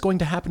 What is going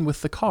to happen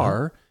with the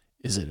car?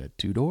 Is it a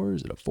 2-door?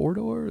 Is it a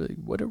 4-door?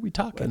 What are we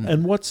talking?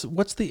 And what's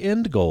the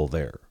end goal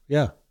there?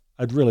 Yeah,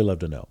 I'd really love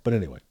to know. But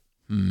anyway.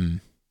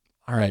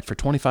 All right, for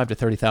 $25,000 to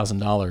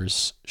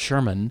 $30,000,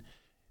 Sherman,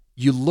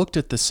 you looked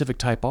at the Civic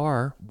Type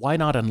R. Why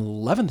not an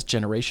 11th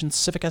generation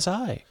Civic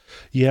Si?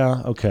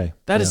 Yeah, okay.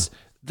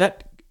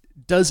 That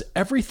does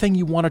everything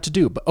you want it to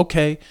do. But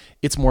okay,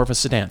 it's more of a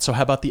sedan. So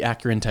how about the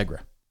Acura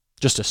Integra?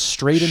 Just a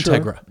straight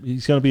Integra.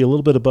 He's going to be a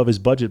little bit above his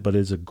budget, but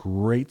it's a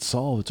great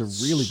solve. It's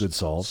a really good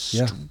solve.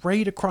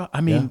 Straight across. I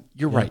mean,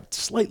 you're right.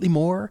 Slightly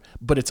more,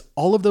 but it's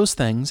all of those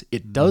things.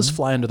 It does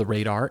fly under the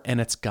radar,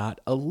 and it's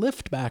got a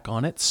lift back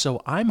on it.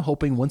 So I'm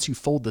hoping once you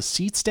fold the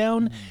seats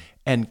down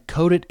and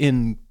coat it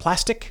in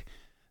plastic,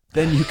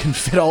 then you can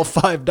fit all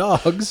 5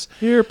 dogs.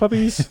 Here,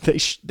 puppies.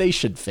 They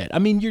should fit. I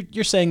mean,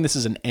 you're saying this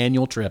is an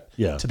annual trip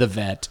to the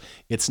vet.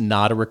 It's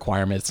not a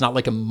requirement. It's not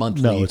like a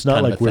monthly. No, it's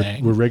not like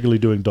thing. we're regularly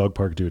doing dog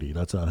park duty.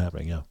 That's not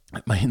happening. Yeah.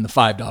 And the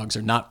 5 dogs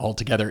are not all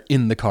together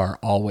in the car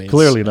always.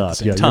 Clearly not.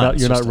 Yeah,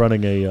 you're not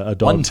running a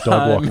dog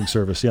walking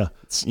service. Yeah.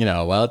 It's,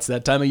 it's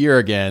that time of year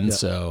again. Yeah.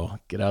 So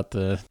get out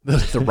the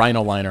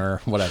Rhino liner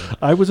or whatever.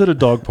 I was at a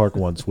dog park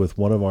once with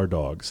one of our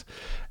dogs,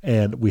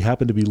 and we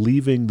happened to be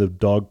leaving the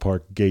dog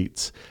park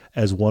gates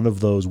as one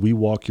of those "We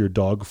Walk Your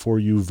Dog For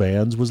You"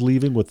 vans was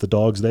leaving with the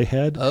dogs they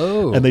had.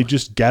 Oh. And they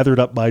just gathered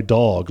up my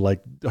dog, like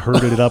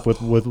herded it up with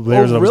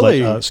theirs. And I was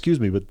like, excuse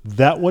me, but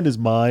that one is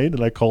mine.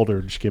 And I called her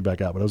and she came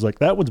back out. But I was like,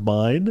 that one's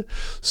mine.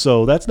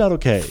 So that's not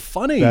okay.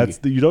 Funny.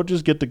 You don't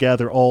just get to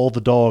gather all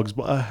the dogs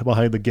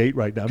behind the gate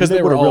right now. Because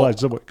they would have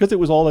realized, because it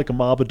was all like a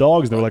mob of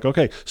dogs. And they were like,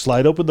 okay,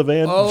 slide open the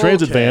van,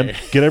 transit van,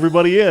 get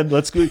everybody in.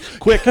 Let's go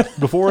quick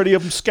before any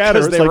of them scatter.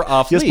 Because they were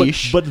off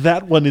leash. But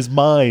that one is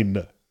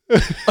mine.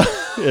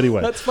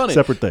 Anyway, that's funny.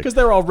 Separate thing. Because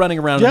they're all running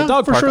around in the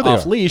dog park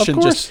off leash,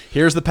 and just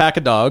here's the pack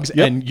of dogs,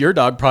 and your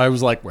dog probably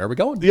was like, "Where are we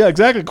going?" Yeah,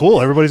 exactly. Cool.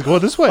 Everybody's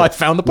going this way. I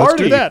found the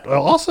party. Let's do that.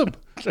 Well, awesome.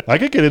 I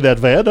could get in that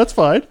van. That's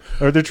fine.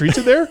 Are there treats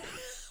in there?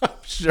 I'm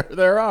sure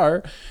there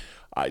are.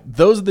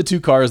 Those are the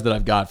 2 cars that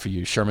I've got for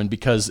you, Sherman,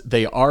 because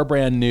they are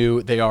brand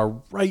new. They are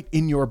right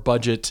in your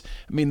budget.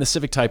 I mean, the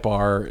Civic Type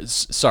R,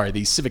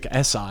 the Civic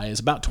Si is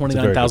about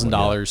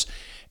 $29,000.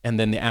 And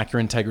then the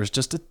Acura Integra is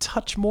just a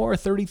touch more,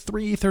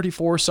 33,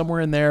 34, somewhere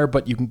in there.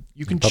 But you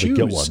can choose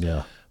get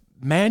one,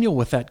 manual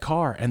with that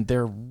car, and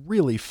they're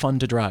really fun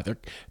to drive.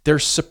 They're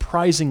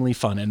surprisingly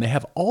fun, and they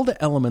have all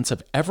the elements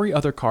of every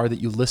other car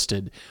that you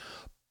listed,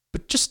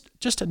 but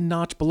just a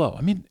notch below.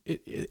 I mean,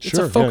 it's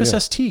a Focus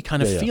ST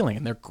kind of feeling,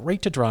 and they're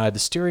great to drive. The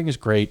steering is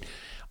great.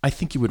 I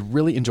think you would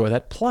really enjoy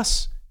that.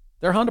 Plus,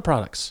 they're Honda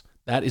products.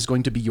 That is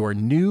going to be your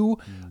new,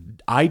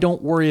 I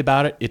don't worry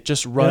about it, it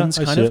just runs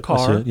kind of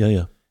car.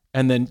 Yeah.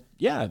 And then,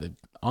 the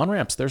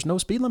on-ramps, there's no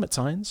speed limit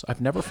signs.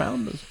 I've never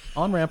found an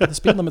on-ramp with a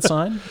speed limit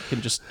sign. You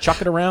can just chuck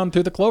it around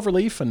through the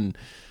cloverleaf and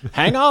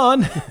hang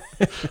on.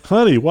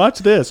 Honey, watch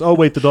this. Oh,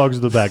 wait, the dogs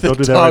in the back. Don't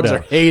do that right now. The dogs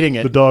are hating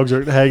it. The dogs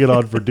are hanging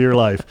on for dear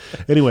life.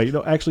 Anyway,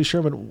 actually,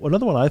 Sherman,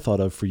 another one I thought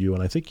of for you,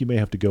 and I think you may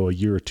have to go a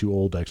year or 2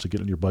 old to actually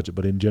get on your budget,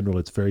 but in general,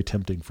 it's very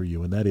tempting for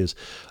you, and that is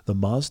the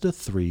Mazda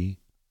 3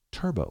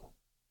 Turbo.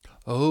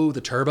 Oh,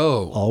 the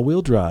turbo.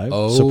 All-wheel drive,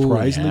 Oh,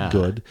 surprisingly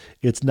good.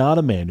 It's not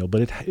a manual,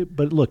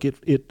 but look,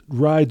 it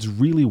rides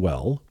really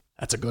well.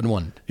 That's a good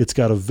one. It's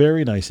got a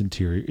very nice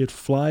interior. It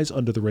flies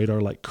under the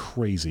radar like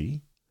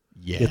crazy.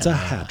 Yeah. It's a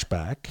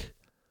hatchback.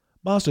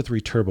 Mazda 3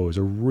 Turbo is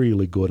a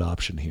really good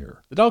option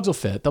here. The dogs will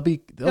fit. They'll be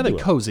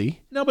cozy.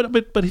 No,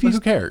 but who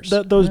cares?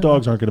 Those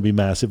dogs aren't going to be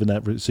massive in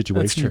that situation.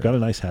 That's true. You've got a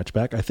nice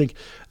hatchback. I think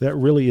that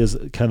really is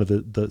kind of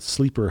the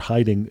sleeper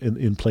hiding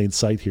in plain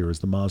sight here. Is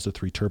the Mazda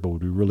 3 Turbo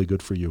would be really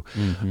good for you.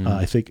 Mm-hmm.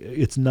 I think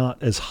it's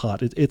not as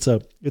hot. It's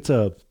a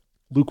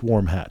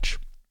lukewarm hatch.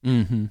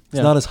 Mm-hmm. It's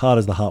not as hot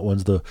as the hot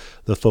ones, the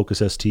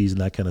Focus STs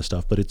and that kind of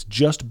stuff, but it's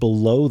just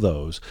below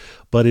those.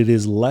 But it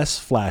is less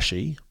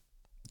flashy.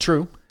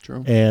 True.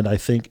 And I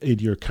think in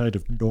your kind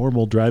of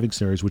normal driving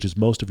scenarios, which is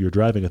most of your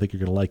driving, I think you're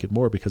going to like it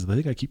more because the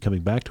thing I keep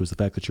coming back to is the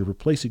fact that you're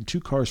replacing two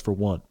cars for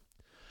one,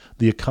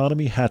 the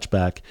economy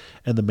hatchback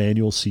and the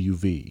manual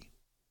CUV.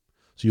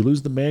 So you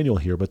lose the manual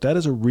here, but that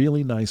is a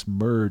really nice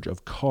merge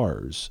of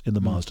cars in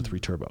the Mazda 3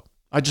 Turbo.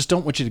 I just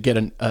don't want you to get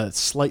a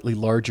slightly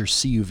larger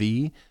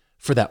CUV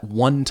for that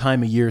one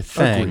time a year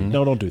thing. Agreed.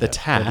 No, don't do that. The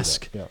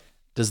task. Don't do that. Yeah.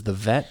 Does the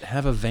vet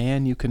have a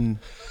van you can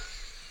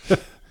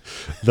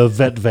The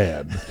vet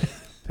van.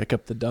 pick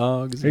up the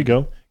dogs? There you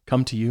go.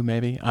 Come to you,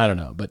 maybe? I don't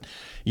know. But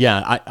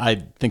yeah,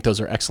 I think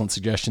those are excellent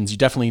suggestions. You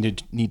definitely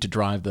need to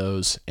drive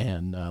those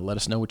and let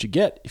us know what you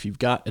get. If you've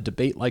got a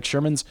debate like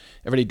Sherman's,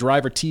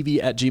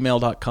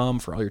 everydaydrivertv@gmail.com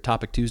for all your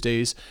Topic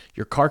Tuesdays,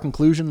 your car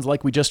conclusions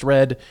like we just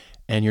read,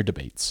 and your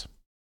debates.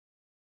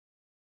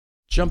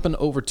 Jumping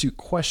over to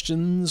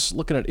questions,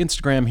 looking at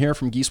Instagram here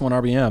from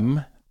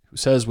Geese1RBM, who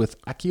says,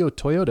 with Akio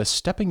Toyoda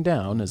stepping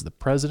down as the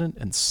president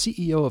and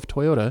CEO of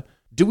Toyota,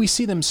 do we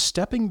see them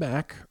stepping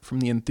back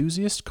from the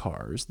enthusiast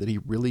cars that he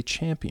really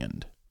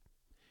championed?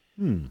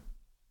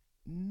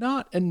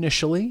 Not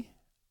initially.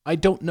 I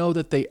don't know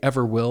that they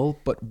ever will,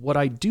 but what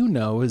I do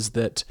know is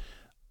that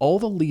all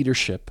the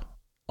leadership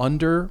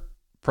under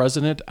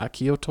President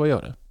Akio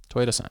Toyoda,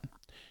 Toyoda-san,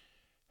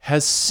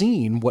 has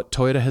seen what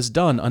Toyota has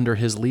done under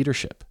his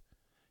leadership.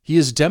 He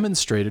has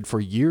demonstrated for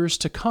years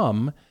to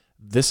come,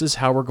 this is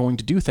how we're going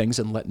to do things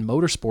and let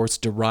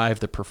motorsports derive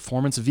the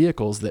performance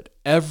vehicles that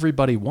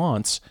everybody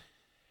wants.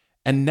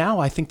 And now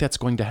I think that's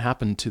going to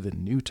happen to the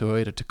new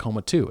Toyota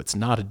Tacoma too. It's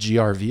not a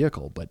GR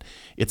vehicle, but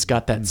it's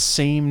got that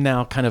same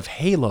now kind of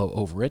halo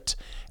over it.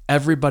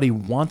 Everybody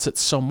wants it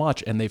so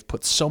much, and they've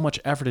put so much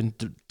effort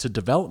into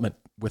development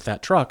with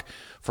that truck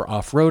for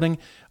off-roading.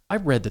 I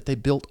read that they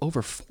built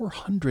over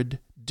 400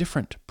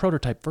 different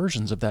prototype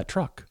versions of that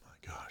truck.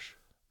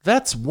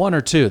 That's one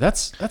or two.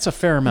 That's a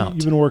fair amount.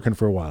 You've been working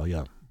for a while,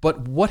 yeah.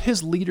 But what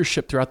his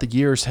leadership throughout the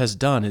years has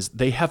done is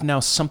they have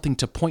now something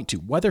to point to.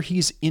 Whether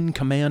he's in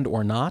command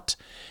or not,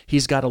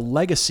 he's got a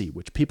legacy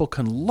which people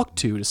can look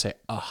to say,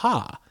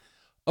 aha,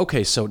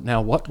 okay, so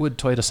now what would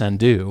Toyota-san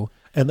do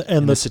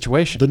in this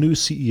situation? The new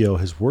CEO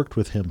has worked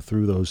with him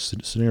through those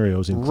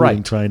scenarios,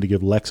 including trying to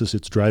give Lexus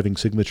its driving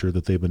signature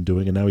that they've been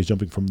doing, and now he's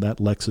jumping from that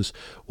Lexus.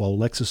 While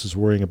Lexus is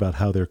worrying about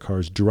how their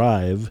cars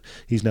drive,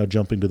 he's now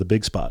jumping to the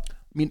big spot.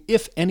 I mean,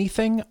 if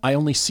anything, I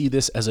only see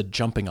this as a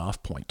jumping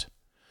off point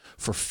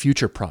for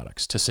future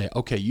products to say,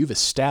 okay, you've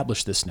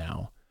established this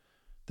now.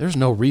 There's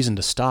no reason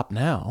to stop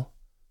now.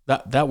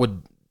 That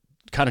would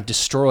kind of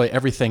destroy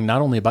everything,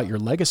 not only about your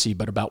legacy,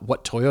 but about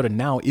what Toyota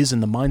now is in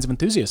the minds of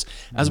enthusiasts.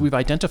 As we've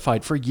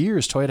identified for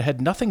years, Toyota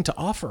had nothing to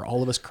offer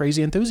all of us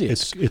crazy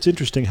enthusiasts. It's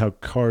interesting how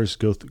car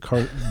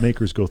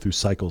makers go through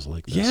cycles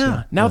like this.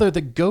 Yeah. Now they're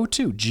the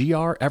go-to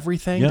GR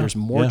everything. There's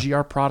more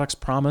GR products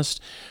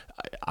promised.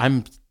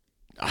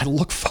 I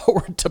look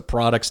forward to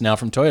products now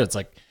from Toyota. It's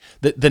like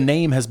the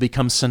name has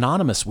become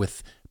synonymous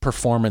with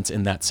performance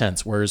in that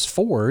sense. Whereas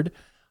Ford,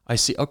 I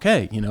see,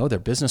 okay, their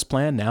business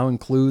plan now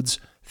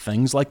includes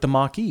things like the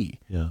Mach-E.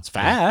 Yeah. It's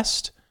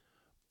fast,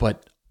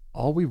 but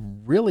all we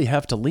really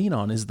have to lean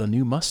on is the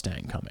new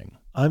Mustang coming.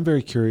 I'm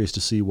very curious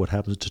to see what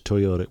happens to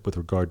Toyota with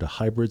regard to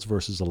hybrids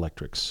versus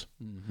electrics,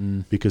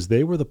 because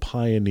they were the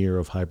pioneer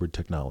of hybrid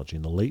technology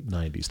in the late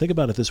 90s. Think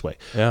about it this way.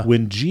 Yeah.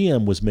 When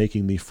GM was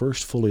making the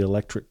first fully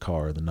electric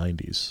car in the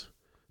 90s,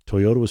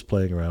 Toyota was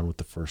playing around with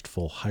the first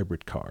full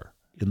hybrid car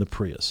in the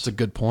Prius. That's a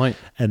good point.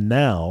 And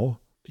now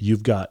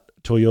you've got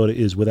Toyota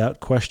is without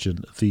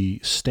question the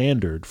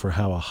standard for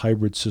how a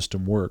hybrid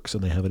system works,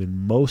 and they have it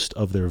in most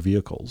of their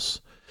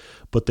vehicles.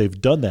 But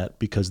they've done that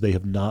because they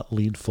have not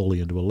leaned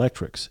fully into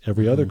electrics.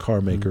 Every other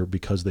car maker,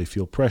 because they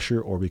feel pressure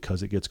or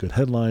because it gets good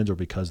headlines or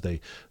because they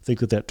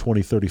think that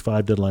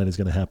 2035 deadline is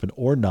going to happen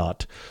or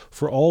not,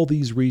 for all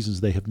these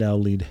reasons, they have now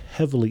leaned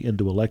heavily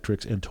into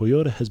electrics, and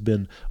Toyota has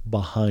been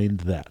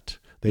behind that.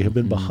 They have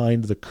been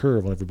behind the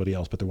curve on everybody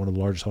else, but they're one of the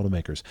largest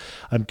automakers.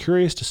 I'm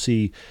curious to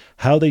see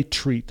how they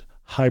treat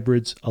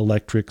hybrids,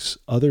 electrics,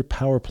 other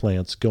power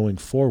plants going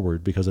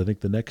forward, because I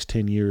think the next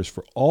 10 years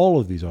for all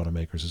of these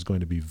automakers is going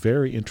to be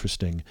very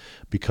interesting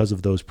because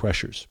of those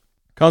pressures.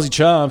 Kazi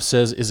Chav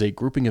says, is a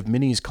grouping of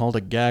minis called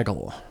a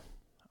gaggle? I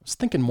was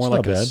thinking more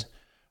like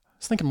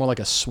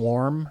a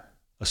swarm.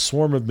 A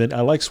swarm of minis.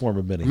 I like swarm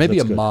of minis. Maybe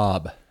That's a good.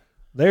 mob.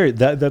 There,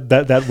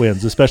 that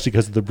wins, especially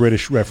because of the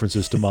British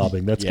references to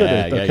mobbing. That's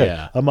good. Okay.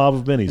 Yeah. A mob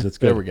of minis. That's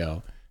good. There we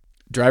go.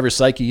 Driver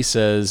Psyche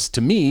says,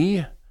 to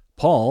me,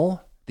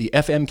 Paul, the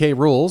FMK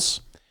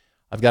rules.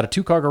 I've got a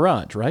 2-car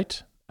garage,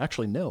 right?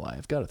 Actually, no,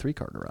 I've got a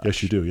 3-car garage.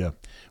 Yes, you do, yeah.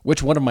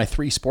 Which one of my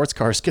 3 sports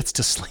cars gets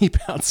to sleep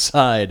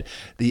outside?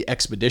 The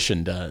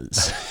Expedition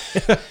does.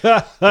 You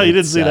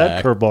didn't see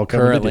that curveball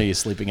coming. Currently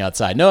sleeping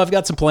outside. No, I've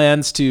got some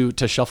plans to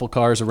shuffle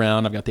cars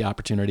around. I've got the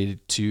opportunity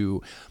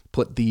to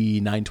put the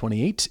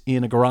 928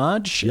 in a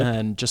garage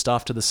and just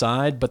off to the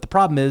side. But the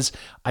problem is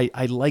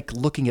I like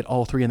looking at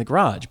all 3 in the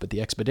garage, but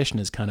the Expedition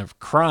is kind of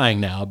crying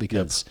now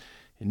because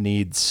it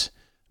needs...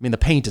 I mean, the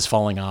paint is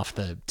falling off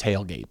the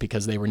tailgate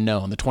because they were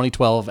known. The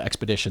 2012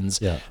 Expeditions,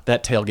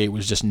 that tailgate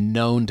was just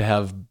known to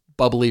have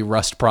bubbly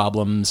rust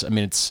problems. I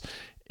mean, it's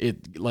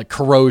like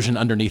corrosion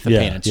underneath the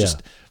paint. It's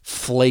just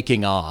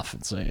flaking off.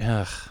 It's like,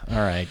 ugh, all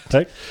right.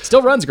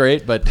 Still runs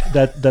great, but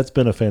that's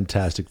been a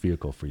fantastic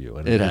vehicle for you.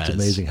 And it's has.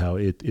 Amazing how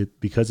it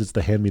because it's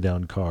the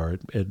hand-me-down car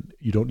and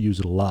you don't use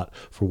it a lot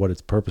for what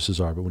its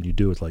purposes are, but when you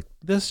do, it's like,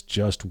 this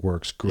just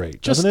works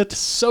great, doesn't it?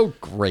 So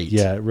great.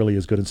 Yeah, it really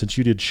is good. And since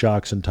you did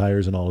shocks and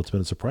tires and all, it's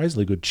been a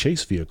surprisingly good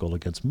chase vehicle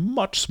against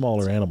much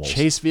smaller animals.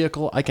 Chase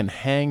vehicle, I can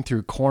hang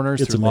through corners,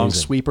 It's through long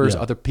amazing. sweepers.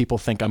 Yeah. Other people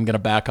think I'm going to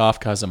back off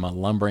because I'm a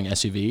lumbering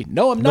SUV.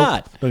 No, I'm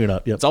not. No, you're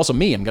not. Yep. It's also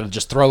me. I'm going to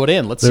just throw it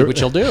in. Let's see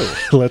what you'll do.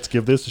 Let's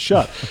give this a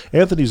shot.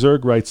 Anthony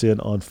Zerg writes in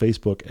on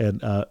Facebook,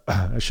 and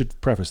I should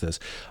preface this.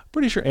 I'm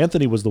pretty sure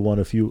Anthony was the one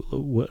a few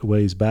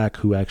ways back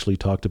who actually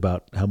talked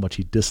about how much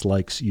he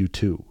dislikes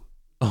U2.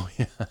 Oh,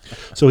 yeah.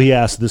 So he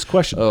asked this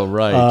question. Oh,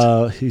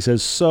 right. He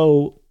says,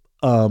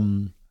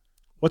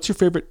 what's your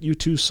favorite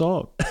U2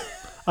 song?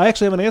 I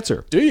actually have an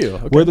answer. Do you?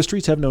 Okay. Where the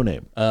Streets Have No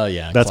Name. Oh,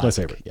 yeah. That's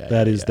classic. my favorite. Yeah,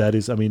 that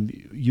is, I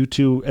mean,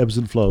 U2 ebbs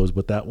and flows,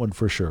 but that one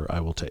for sure I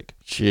will take.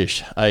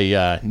 Sheesh.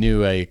 I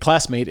knew a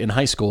classmate in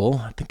high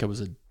school. I think I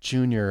was a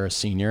junior or a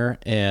senior,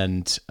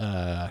 and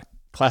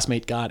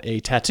classmate got a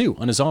tattoo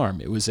on his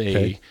arm. It was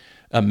a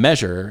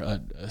measure,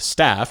 a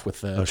staff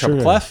with a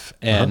treble clef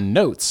and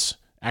notes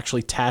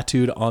actually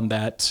tattooed on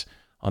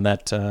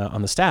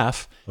the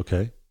staff.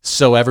 Okay.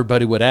 So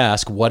everybody would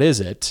ask, "What is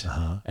it?"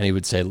 And he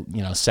would say,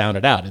 sound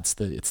it out. It's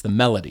the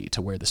melody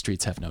to Where the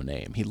Streets Have No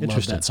Name. He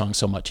loved that song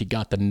so much he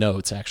got the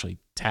notes actually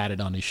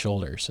tatted on his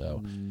shoulder.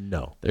 So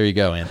there you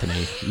go,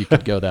 Anthony. You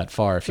could go that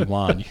far if you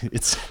want.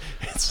 It's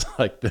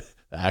like the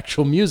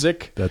actual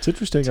music. That's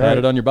interesting.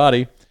 Tatted on your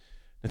body.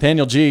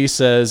 Nathaniel G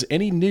says,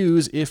 "Any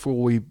news if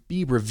we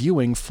be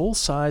reviewing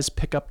full-size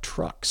pickup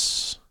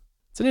trucks?"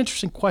 It's an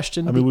interesting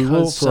question. I mean, we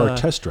will for our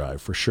test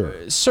drive, for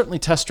sure. Certainly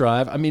test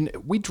drive. I mean,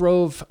 we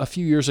drove a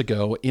few years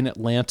ago in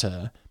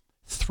Atlanta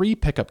 3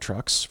 pickup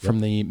trucks from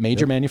the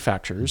major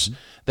manufacturers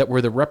that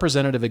were the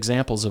representative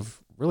examples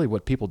of really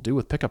what people do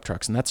with pickup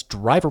trucks, and that's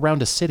drive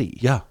around a city.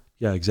 Yeah,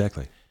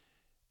 exactly.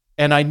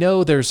 And I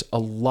know there's a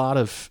lot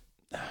of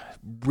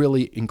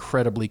really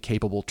incredibly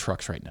capable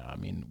trucks right now. I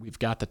mean, we've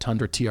got the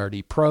Tundra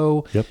TRD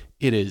Pro. Yep.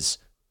 It is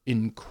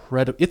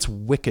incredible. It's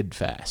wicked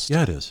fast.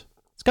 Yeah, it is.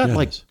 It's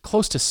got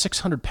close to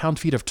 600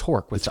 pound-feet of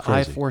torque with the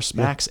I-Force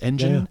Max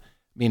engine. Yeah.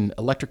 I mean,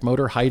 electric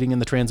motor hiding in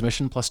the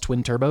transmission plus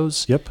twin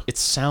turbos. Yep. It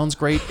sounds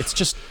great. It's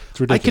just,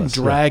 ridiculous. I can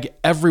drag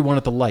everyone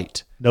at the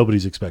light.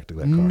 Nobody's expecting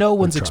that car. No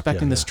one's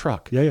expecting this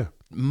truck. Yeah.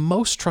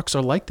 Most trucks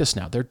are like this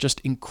now. They're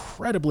just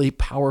incredibly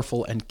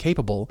powerful and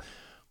capable.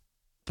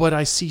 But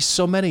I see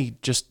so many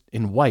just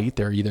in white.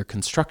 They're either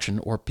construction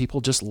or people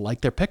just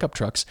like their pickup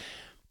trucks.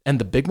 And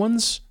the big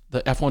ones,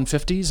 the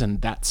F-150s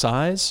and that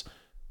size,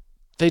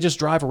 they just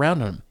drive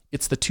around on them.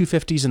 It's the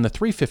 250s and the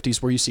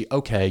 350s where you see,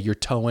 okay, you're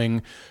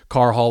towing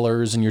car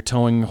haulers and you're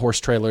towing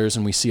horse trailers,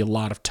 and we see a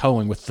lot of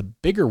towing with the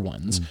bigger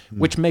ones,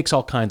 which makes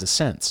all kinds of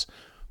sense.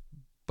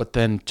 But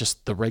then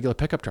just the regular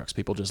pickup trucks,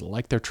 people just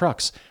like their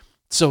trucks.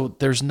 So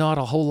there's not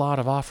a whole lot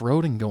of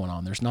off-roading going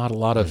on. There's not a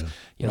lot of,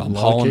 I'm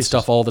hauling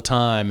stuff all the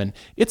time. And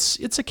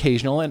it's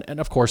occasional, and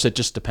of course it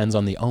just depends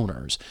on the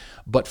owners.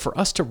 But for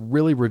us to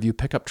really review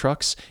pickup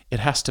trucks,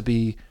 it has to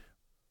be,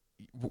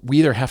 we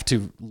either have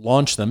to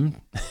launch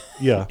them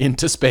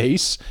into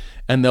space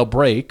and they'll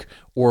break,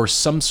 or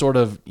some sort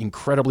of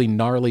incredibly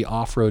gnarly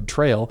off-road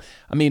trail.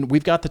 I mean,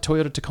 we've got the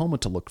Toyota Tacoma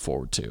to look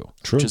forward to,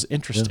 which is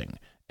interesting.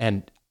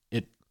 And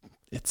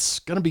it's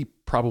going to be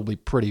probably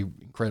pretty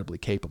incredibly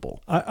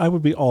capable. I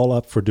would be all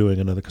up for doing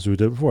another, because we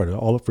did it before,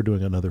 all up for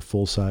doing another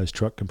full-size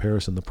truck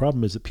comparison. The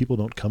problem is that people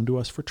don't come to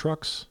us for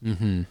trucks.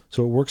 Mm-hmm.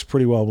 So it works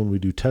pretty well when we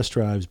do test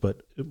drives,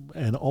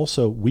 and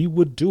also we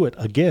would do it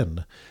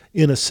again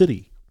in a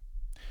city,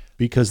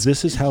 because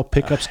this is how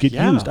pickups get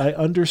used. I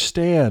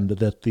understand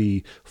that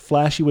the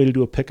flashy way to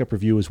do a pickup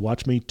review is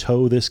watch me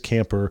tow this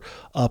camper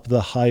up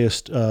the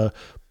highest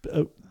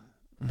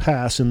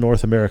pass in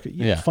North America.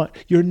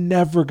 You're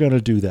never going to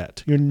do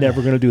that. You're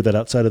never going to do that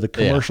outside of the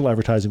commercial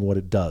advertising, what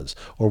it does.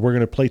 Or we're going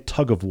to play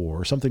tug of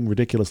war or something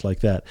ridiculous like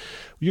that.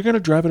 You're going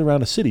to drive it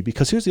around a city,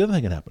 because here's the other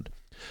thing that happened.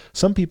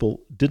 Some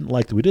people didn't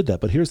like that we did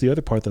that, but here's the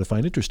other part that I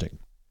find interesting.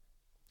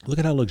 Look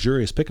at how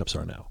luxurious pickups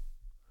are now.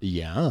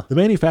 Yeah. The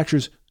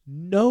manufacturers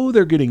No,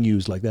 they're getting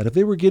used like that. If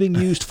they were getting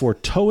used for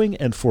towing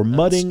and for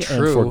mudding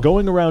and for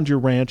going around your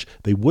ranch,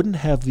 they wouldn't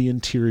have the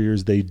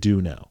interiors they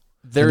do now.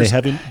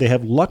 And they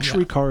have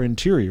luxury car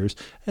interiors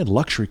and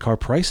luxury car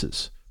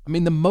prices. I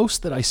mean, the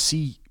most that I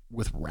see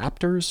with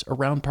Raptors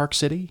around Park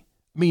City,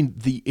 I mean,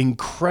 the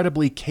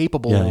incredibly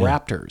capable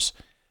Raptors,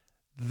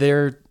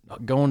 they're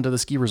going to the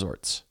ski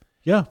resorts.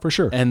 Yeah, for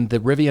sure. And the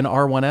Rivian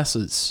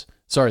R1Ss,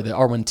 sorry, the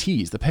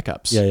R1Ts, the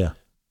pickups. Yeah.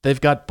 They've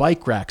got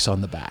bike racks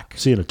on the back.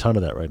 Seeing a ton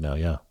of that right now,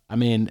 yeah. I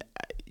mean,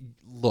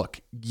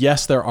 look,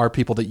 yes, there are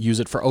people that use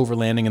it for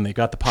overlanding and they've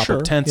got the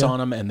pop-up tents on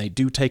them and they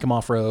do take them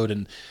off-road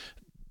and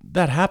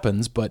that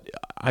happens, but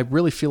I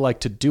really feel like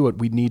to do it,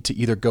 we need to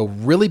either go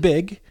really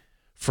big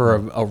for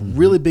a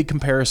really big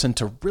comparison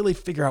to really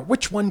figure out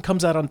which one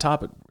comes out on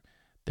top.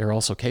 They're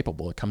also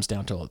capable. It comes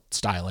down to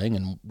styling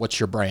and what's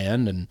your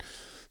brand and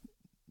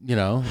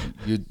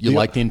you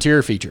like the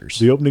interior features.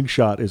 The opening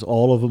shot is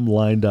all of them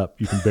lined up.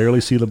 You can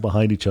barely see them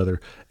behind each other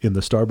in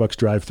the Starbucks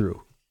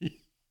drive-thru.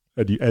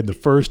 And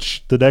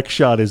the next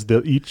shot is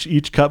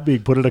each cup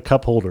being put in a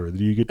cup holder.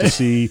 You get to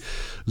see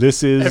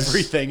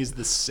everything is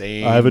the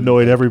same. I've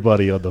annoyed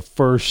everybody on the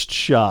first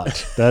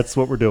shot. That's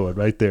what we're doing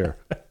right there.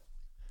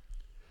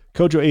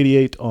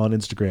 Kojo88 on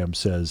Instagram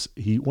says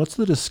he wants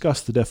to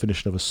discuss the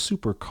definition of a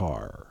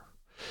supercar.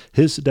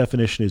 His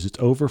definition is it's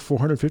over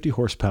 450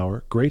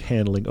 horsepower, great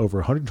handling,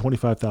 over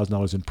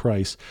 $125,000 in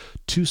price,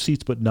 2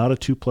 seats but not a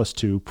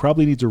 2+2,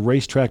 probably needs a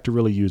racetrack to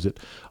really use it.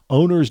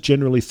 Owners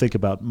generally think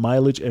about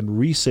mileage and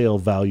resale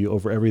value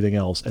over everything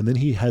else. And then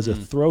he has a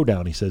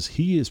throwdown. He says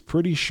he is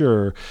pretty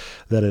sure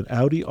that an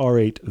Audi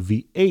R8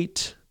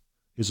 V8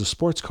 is a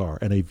sports car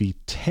and a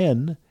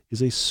V10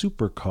 is a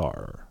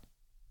supercar.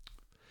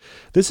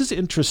 This is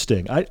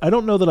interesting. I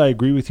don't know that I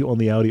agree with you on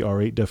the Audi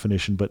R8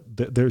 definition, but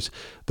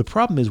the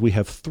problem is we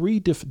have 3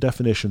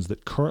 definitions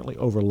that currently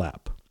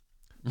overlap.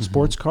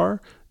 Sports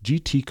car,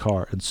 GT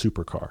car, and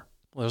supercar.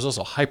 Well, there's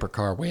also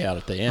hypercar way out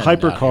at the end.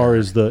 Hypercar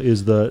is the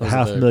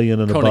 $500,000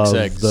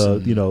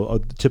 and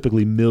above,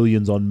 typically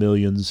millions on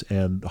millions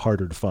and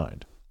harder to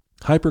find.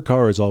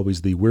 Hypercar is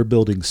always we're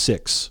building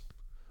 6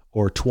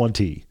 or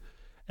 20.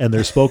 And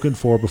they're spoken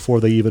for before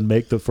they even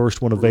make the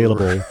first one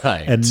available,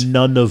 and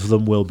none of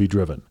them will be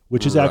driven,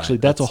 which is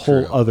that's a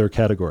whole other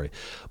category.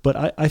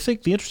 But I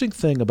think the interesting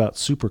thing about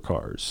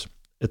supercars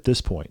at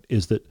this point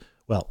is that,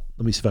 well,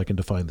 let me see if I can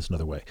define this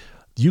another way.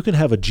 You can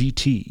have a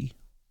GT,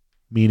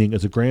 meaning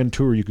as a Grand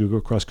Tour, you could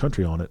go cross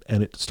country on it,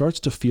 and it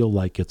starts to feel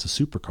like it's a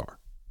supercar.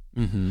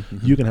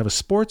 You can have a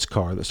sports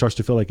car that starts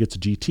to feel like it's a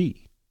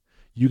GT.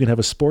 You can have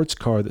a sports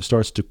car that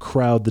starts to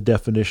crowd the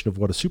definition of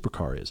what a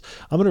supercar is.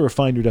 I'm going to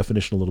refine your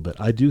definition a little bit.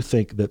 I do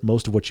think that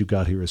most of what you've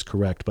got here is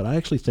correct, but I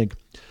actually think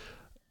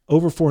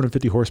over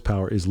 450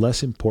 horsepower is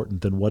less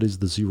important than what is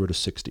the 0 to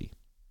 60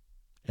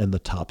 and the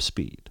top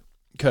speed.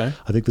 Okay.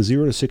 I think the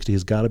 0 to 60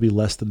 has got to be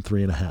less than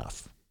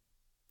 3.5,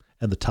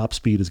 and the top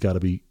speed has got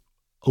to be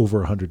over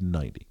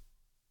 190.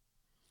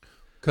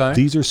 Okay.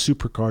 These are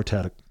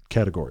supercar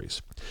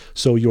categories.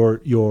 So your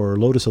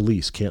Lotus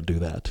Elise can't do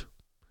that.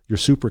 Your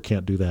Supra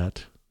can't do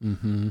that.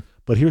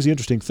 But here's the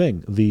interesting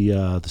thing. The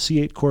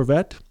C8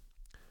 Corvette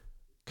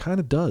kind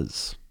of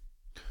does.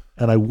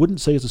 And I wouldn't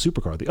say it's a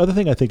supercar. The other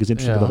thing I think is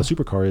interesting about a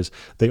supercar is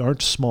they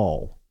aren't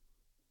small.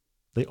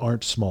 They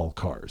aren't small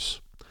cars.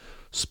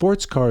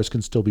 Sports cars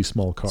can still be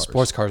small cars.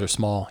 Sports cars are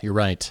small. You're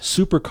right.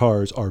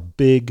 Supercars are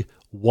big,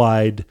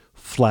 wide,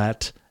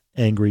 flat,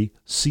 angry.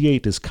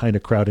 C8 is kind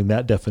of crowding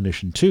that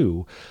definition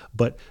too.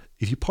 But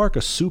if you park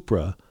a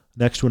Supra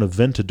next to an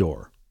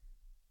Aventador,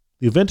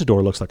 the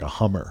Aventador looks like a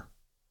Hummer,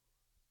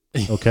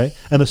 okay?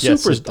 And the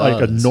Supra is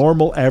like a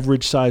normal,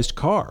 average-sized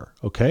car,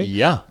 okay?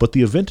 Yeah. But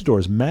the Aventador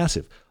is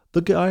massive. The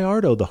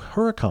Gallardo, the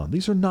Huracan,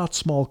 these are not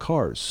small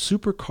cars.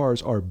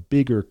 Supercars are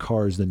bigger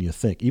cars than you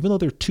think, even though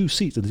they're 2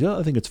 seats. And the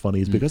other thing that's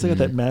funny is because they got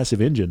that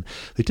massive engine,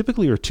 they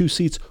typically are 2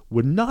 seats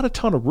with not a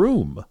ton of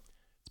room.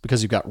 It's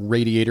because you've got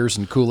radiators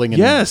and cooling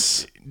and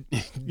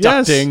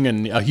ducting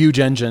and a huge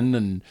engine.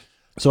 And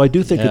so I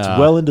do think it's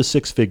well into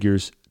 6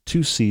 figures,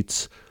 2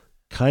 seats,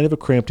 kind of a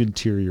cramped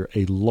interior,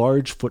 a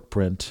large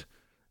footprint,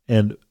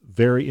 and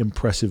very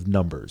impressive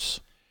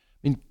numbers.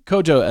 I mean,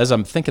 Kojo, as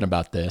I'm thinking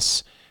about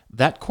this,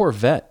 that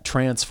Corvette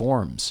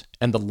transforms,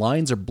 and the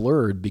lines are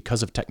blurred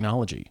because of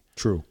technology.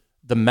 True.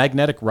 The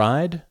magnetic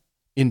ride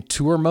in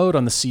tour mode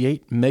on the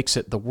C8 makes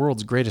it the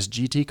world's greatest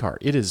GT car.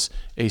 It is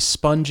a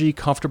spongy,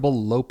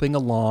 comfortable loping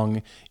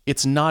along.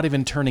 It's not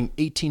even turning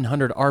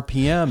 1,800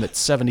 RPM at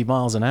 70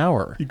 miles an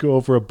hour. You go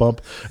over a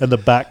bump and the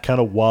back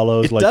kind of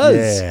wallows. It like,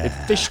 does. Yeah. It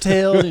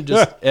fishtails and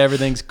just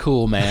everything's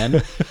cool,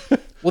 man.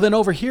 Well, then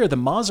over here, the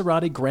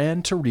Maserati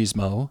Gran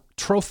Turismo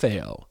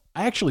Trofeo.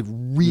 I actually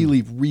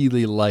really,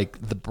 really like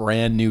the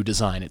brand new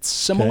design. It's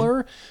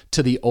similar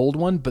to the old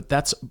one, but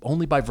that's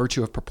only by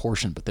virtue of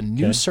proportion. But the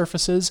new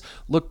surfaces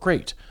look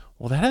great.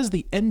 Well, that has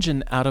the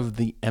engine out of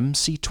the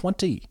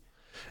MC20.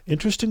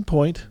 Interesting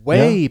point.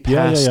 Way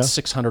past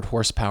 600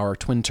 horsepower,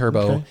 twin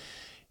turbo.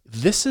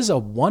 This is a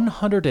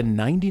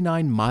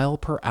 199 mile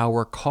per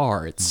hour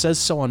car. It says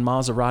so on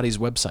Maserati's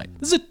website.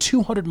 This is a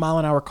 200 mile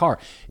an hour car.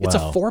 It's a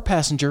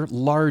 4-passenger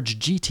large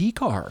GT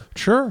car.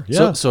 Sure.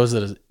 Yeah. So is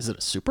it a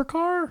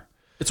supercar?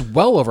 It's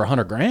well over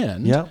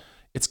 $100,000. Yeah.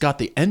 It's got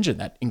the engine,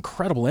 that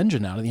incredible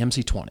engine out of the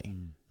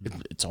MC20.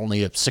 It's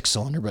only a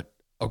 6-cylinder, but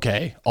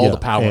okay, all the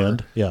power.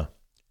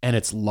 And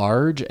it's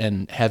large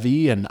and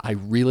heavy, and I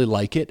really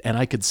like it. And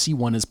I could see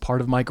one as part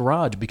of my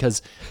garage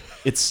because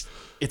it's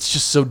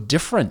just so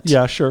different.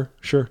 Yeah, sure.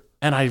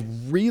 And I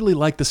really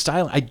like the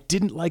style. I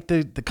didn't like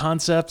the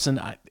concepts, and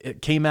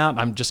it came out, and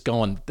I'm just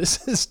going,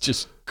 this is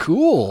just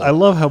cool. I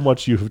love how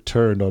much you've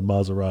turned on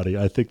Maserati.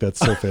 I think that's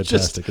so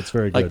fantastic. It's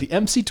very good. Like the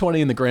MC20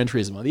 and the Gran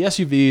Turismo. The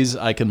SUVs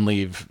I can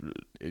leave,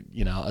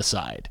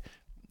 aside.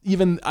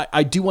 Even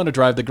I do want to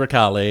drive the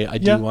Grecale. I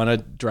do want to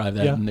drive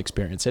that and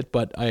experience it,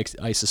 but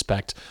I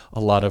suspect a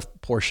lot of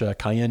Porsche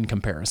Cayenne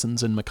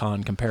comparisons and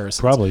Macan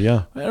comparisons. Probably,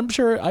 yeah.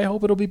 I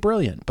hope it'll be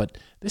brilliant, but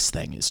this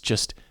thing is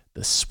just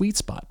the sweet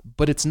spot,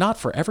 but it's not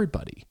for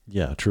everybody.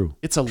 Yeah, true.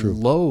 It's a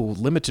low,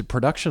 limited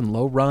production,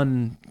 low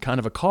run kind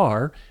of a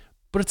car,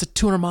 but it's a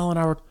 200 mile an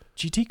hour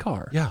GT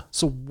car. Yeah.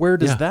 So where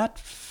does that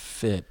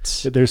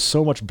fit? There's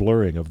so much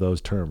blurring of those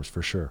terms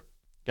for sure.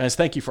 Guys,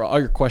 thank you for all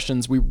your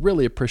questions. We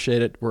really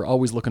appreciate it. We're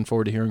always looking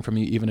forward to hearing from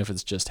you, even if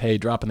it's just, hey,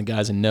 dropping the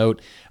guys a note.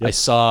 Yep. I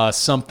saw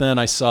something.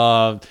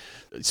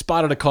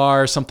 Spotted a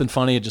car, something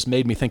funny. It just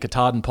made me think of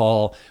Todd and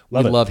Paul.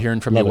 We love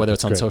hearing from you, whether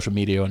it's on social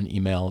media or an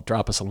email.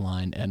 Drop us a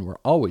line, and we're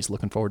always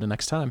looking forward to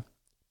next time.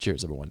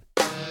 Cheers, everyone.